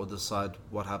are or decide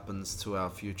what happens to our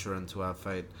future and to our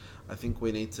fate? I think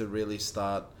we need to really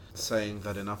start saying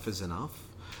that enough is enough,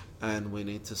 and we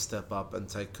need to step up and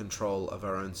take control of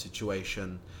our own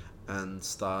situation and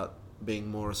start being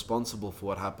more responsible for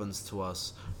what happens to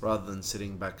us, rather than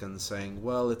sitting back and saying,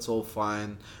 well, it's all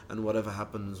fine and whatever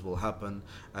happens will happen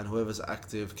and whoever's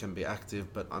active can be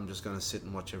active, but I'm just going to sit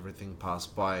and watch everything pass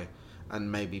by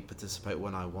and maybe participate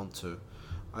when I want to.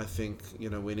 I think,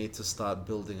 we need to start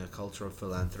building a culture of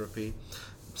philanthropy,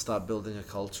 start building a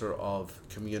culture of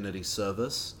community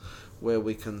service, where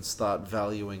we can start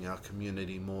valuing our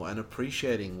community more and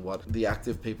appreciating what the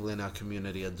active people in our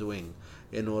community are doing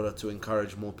in order to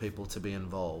encourage more people to be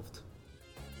involved.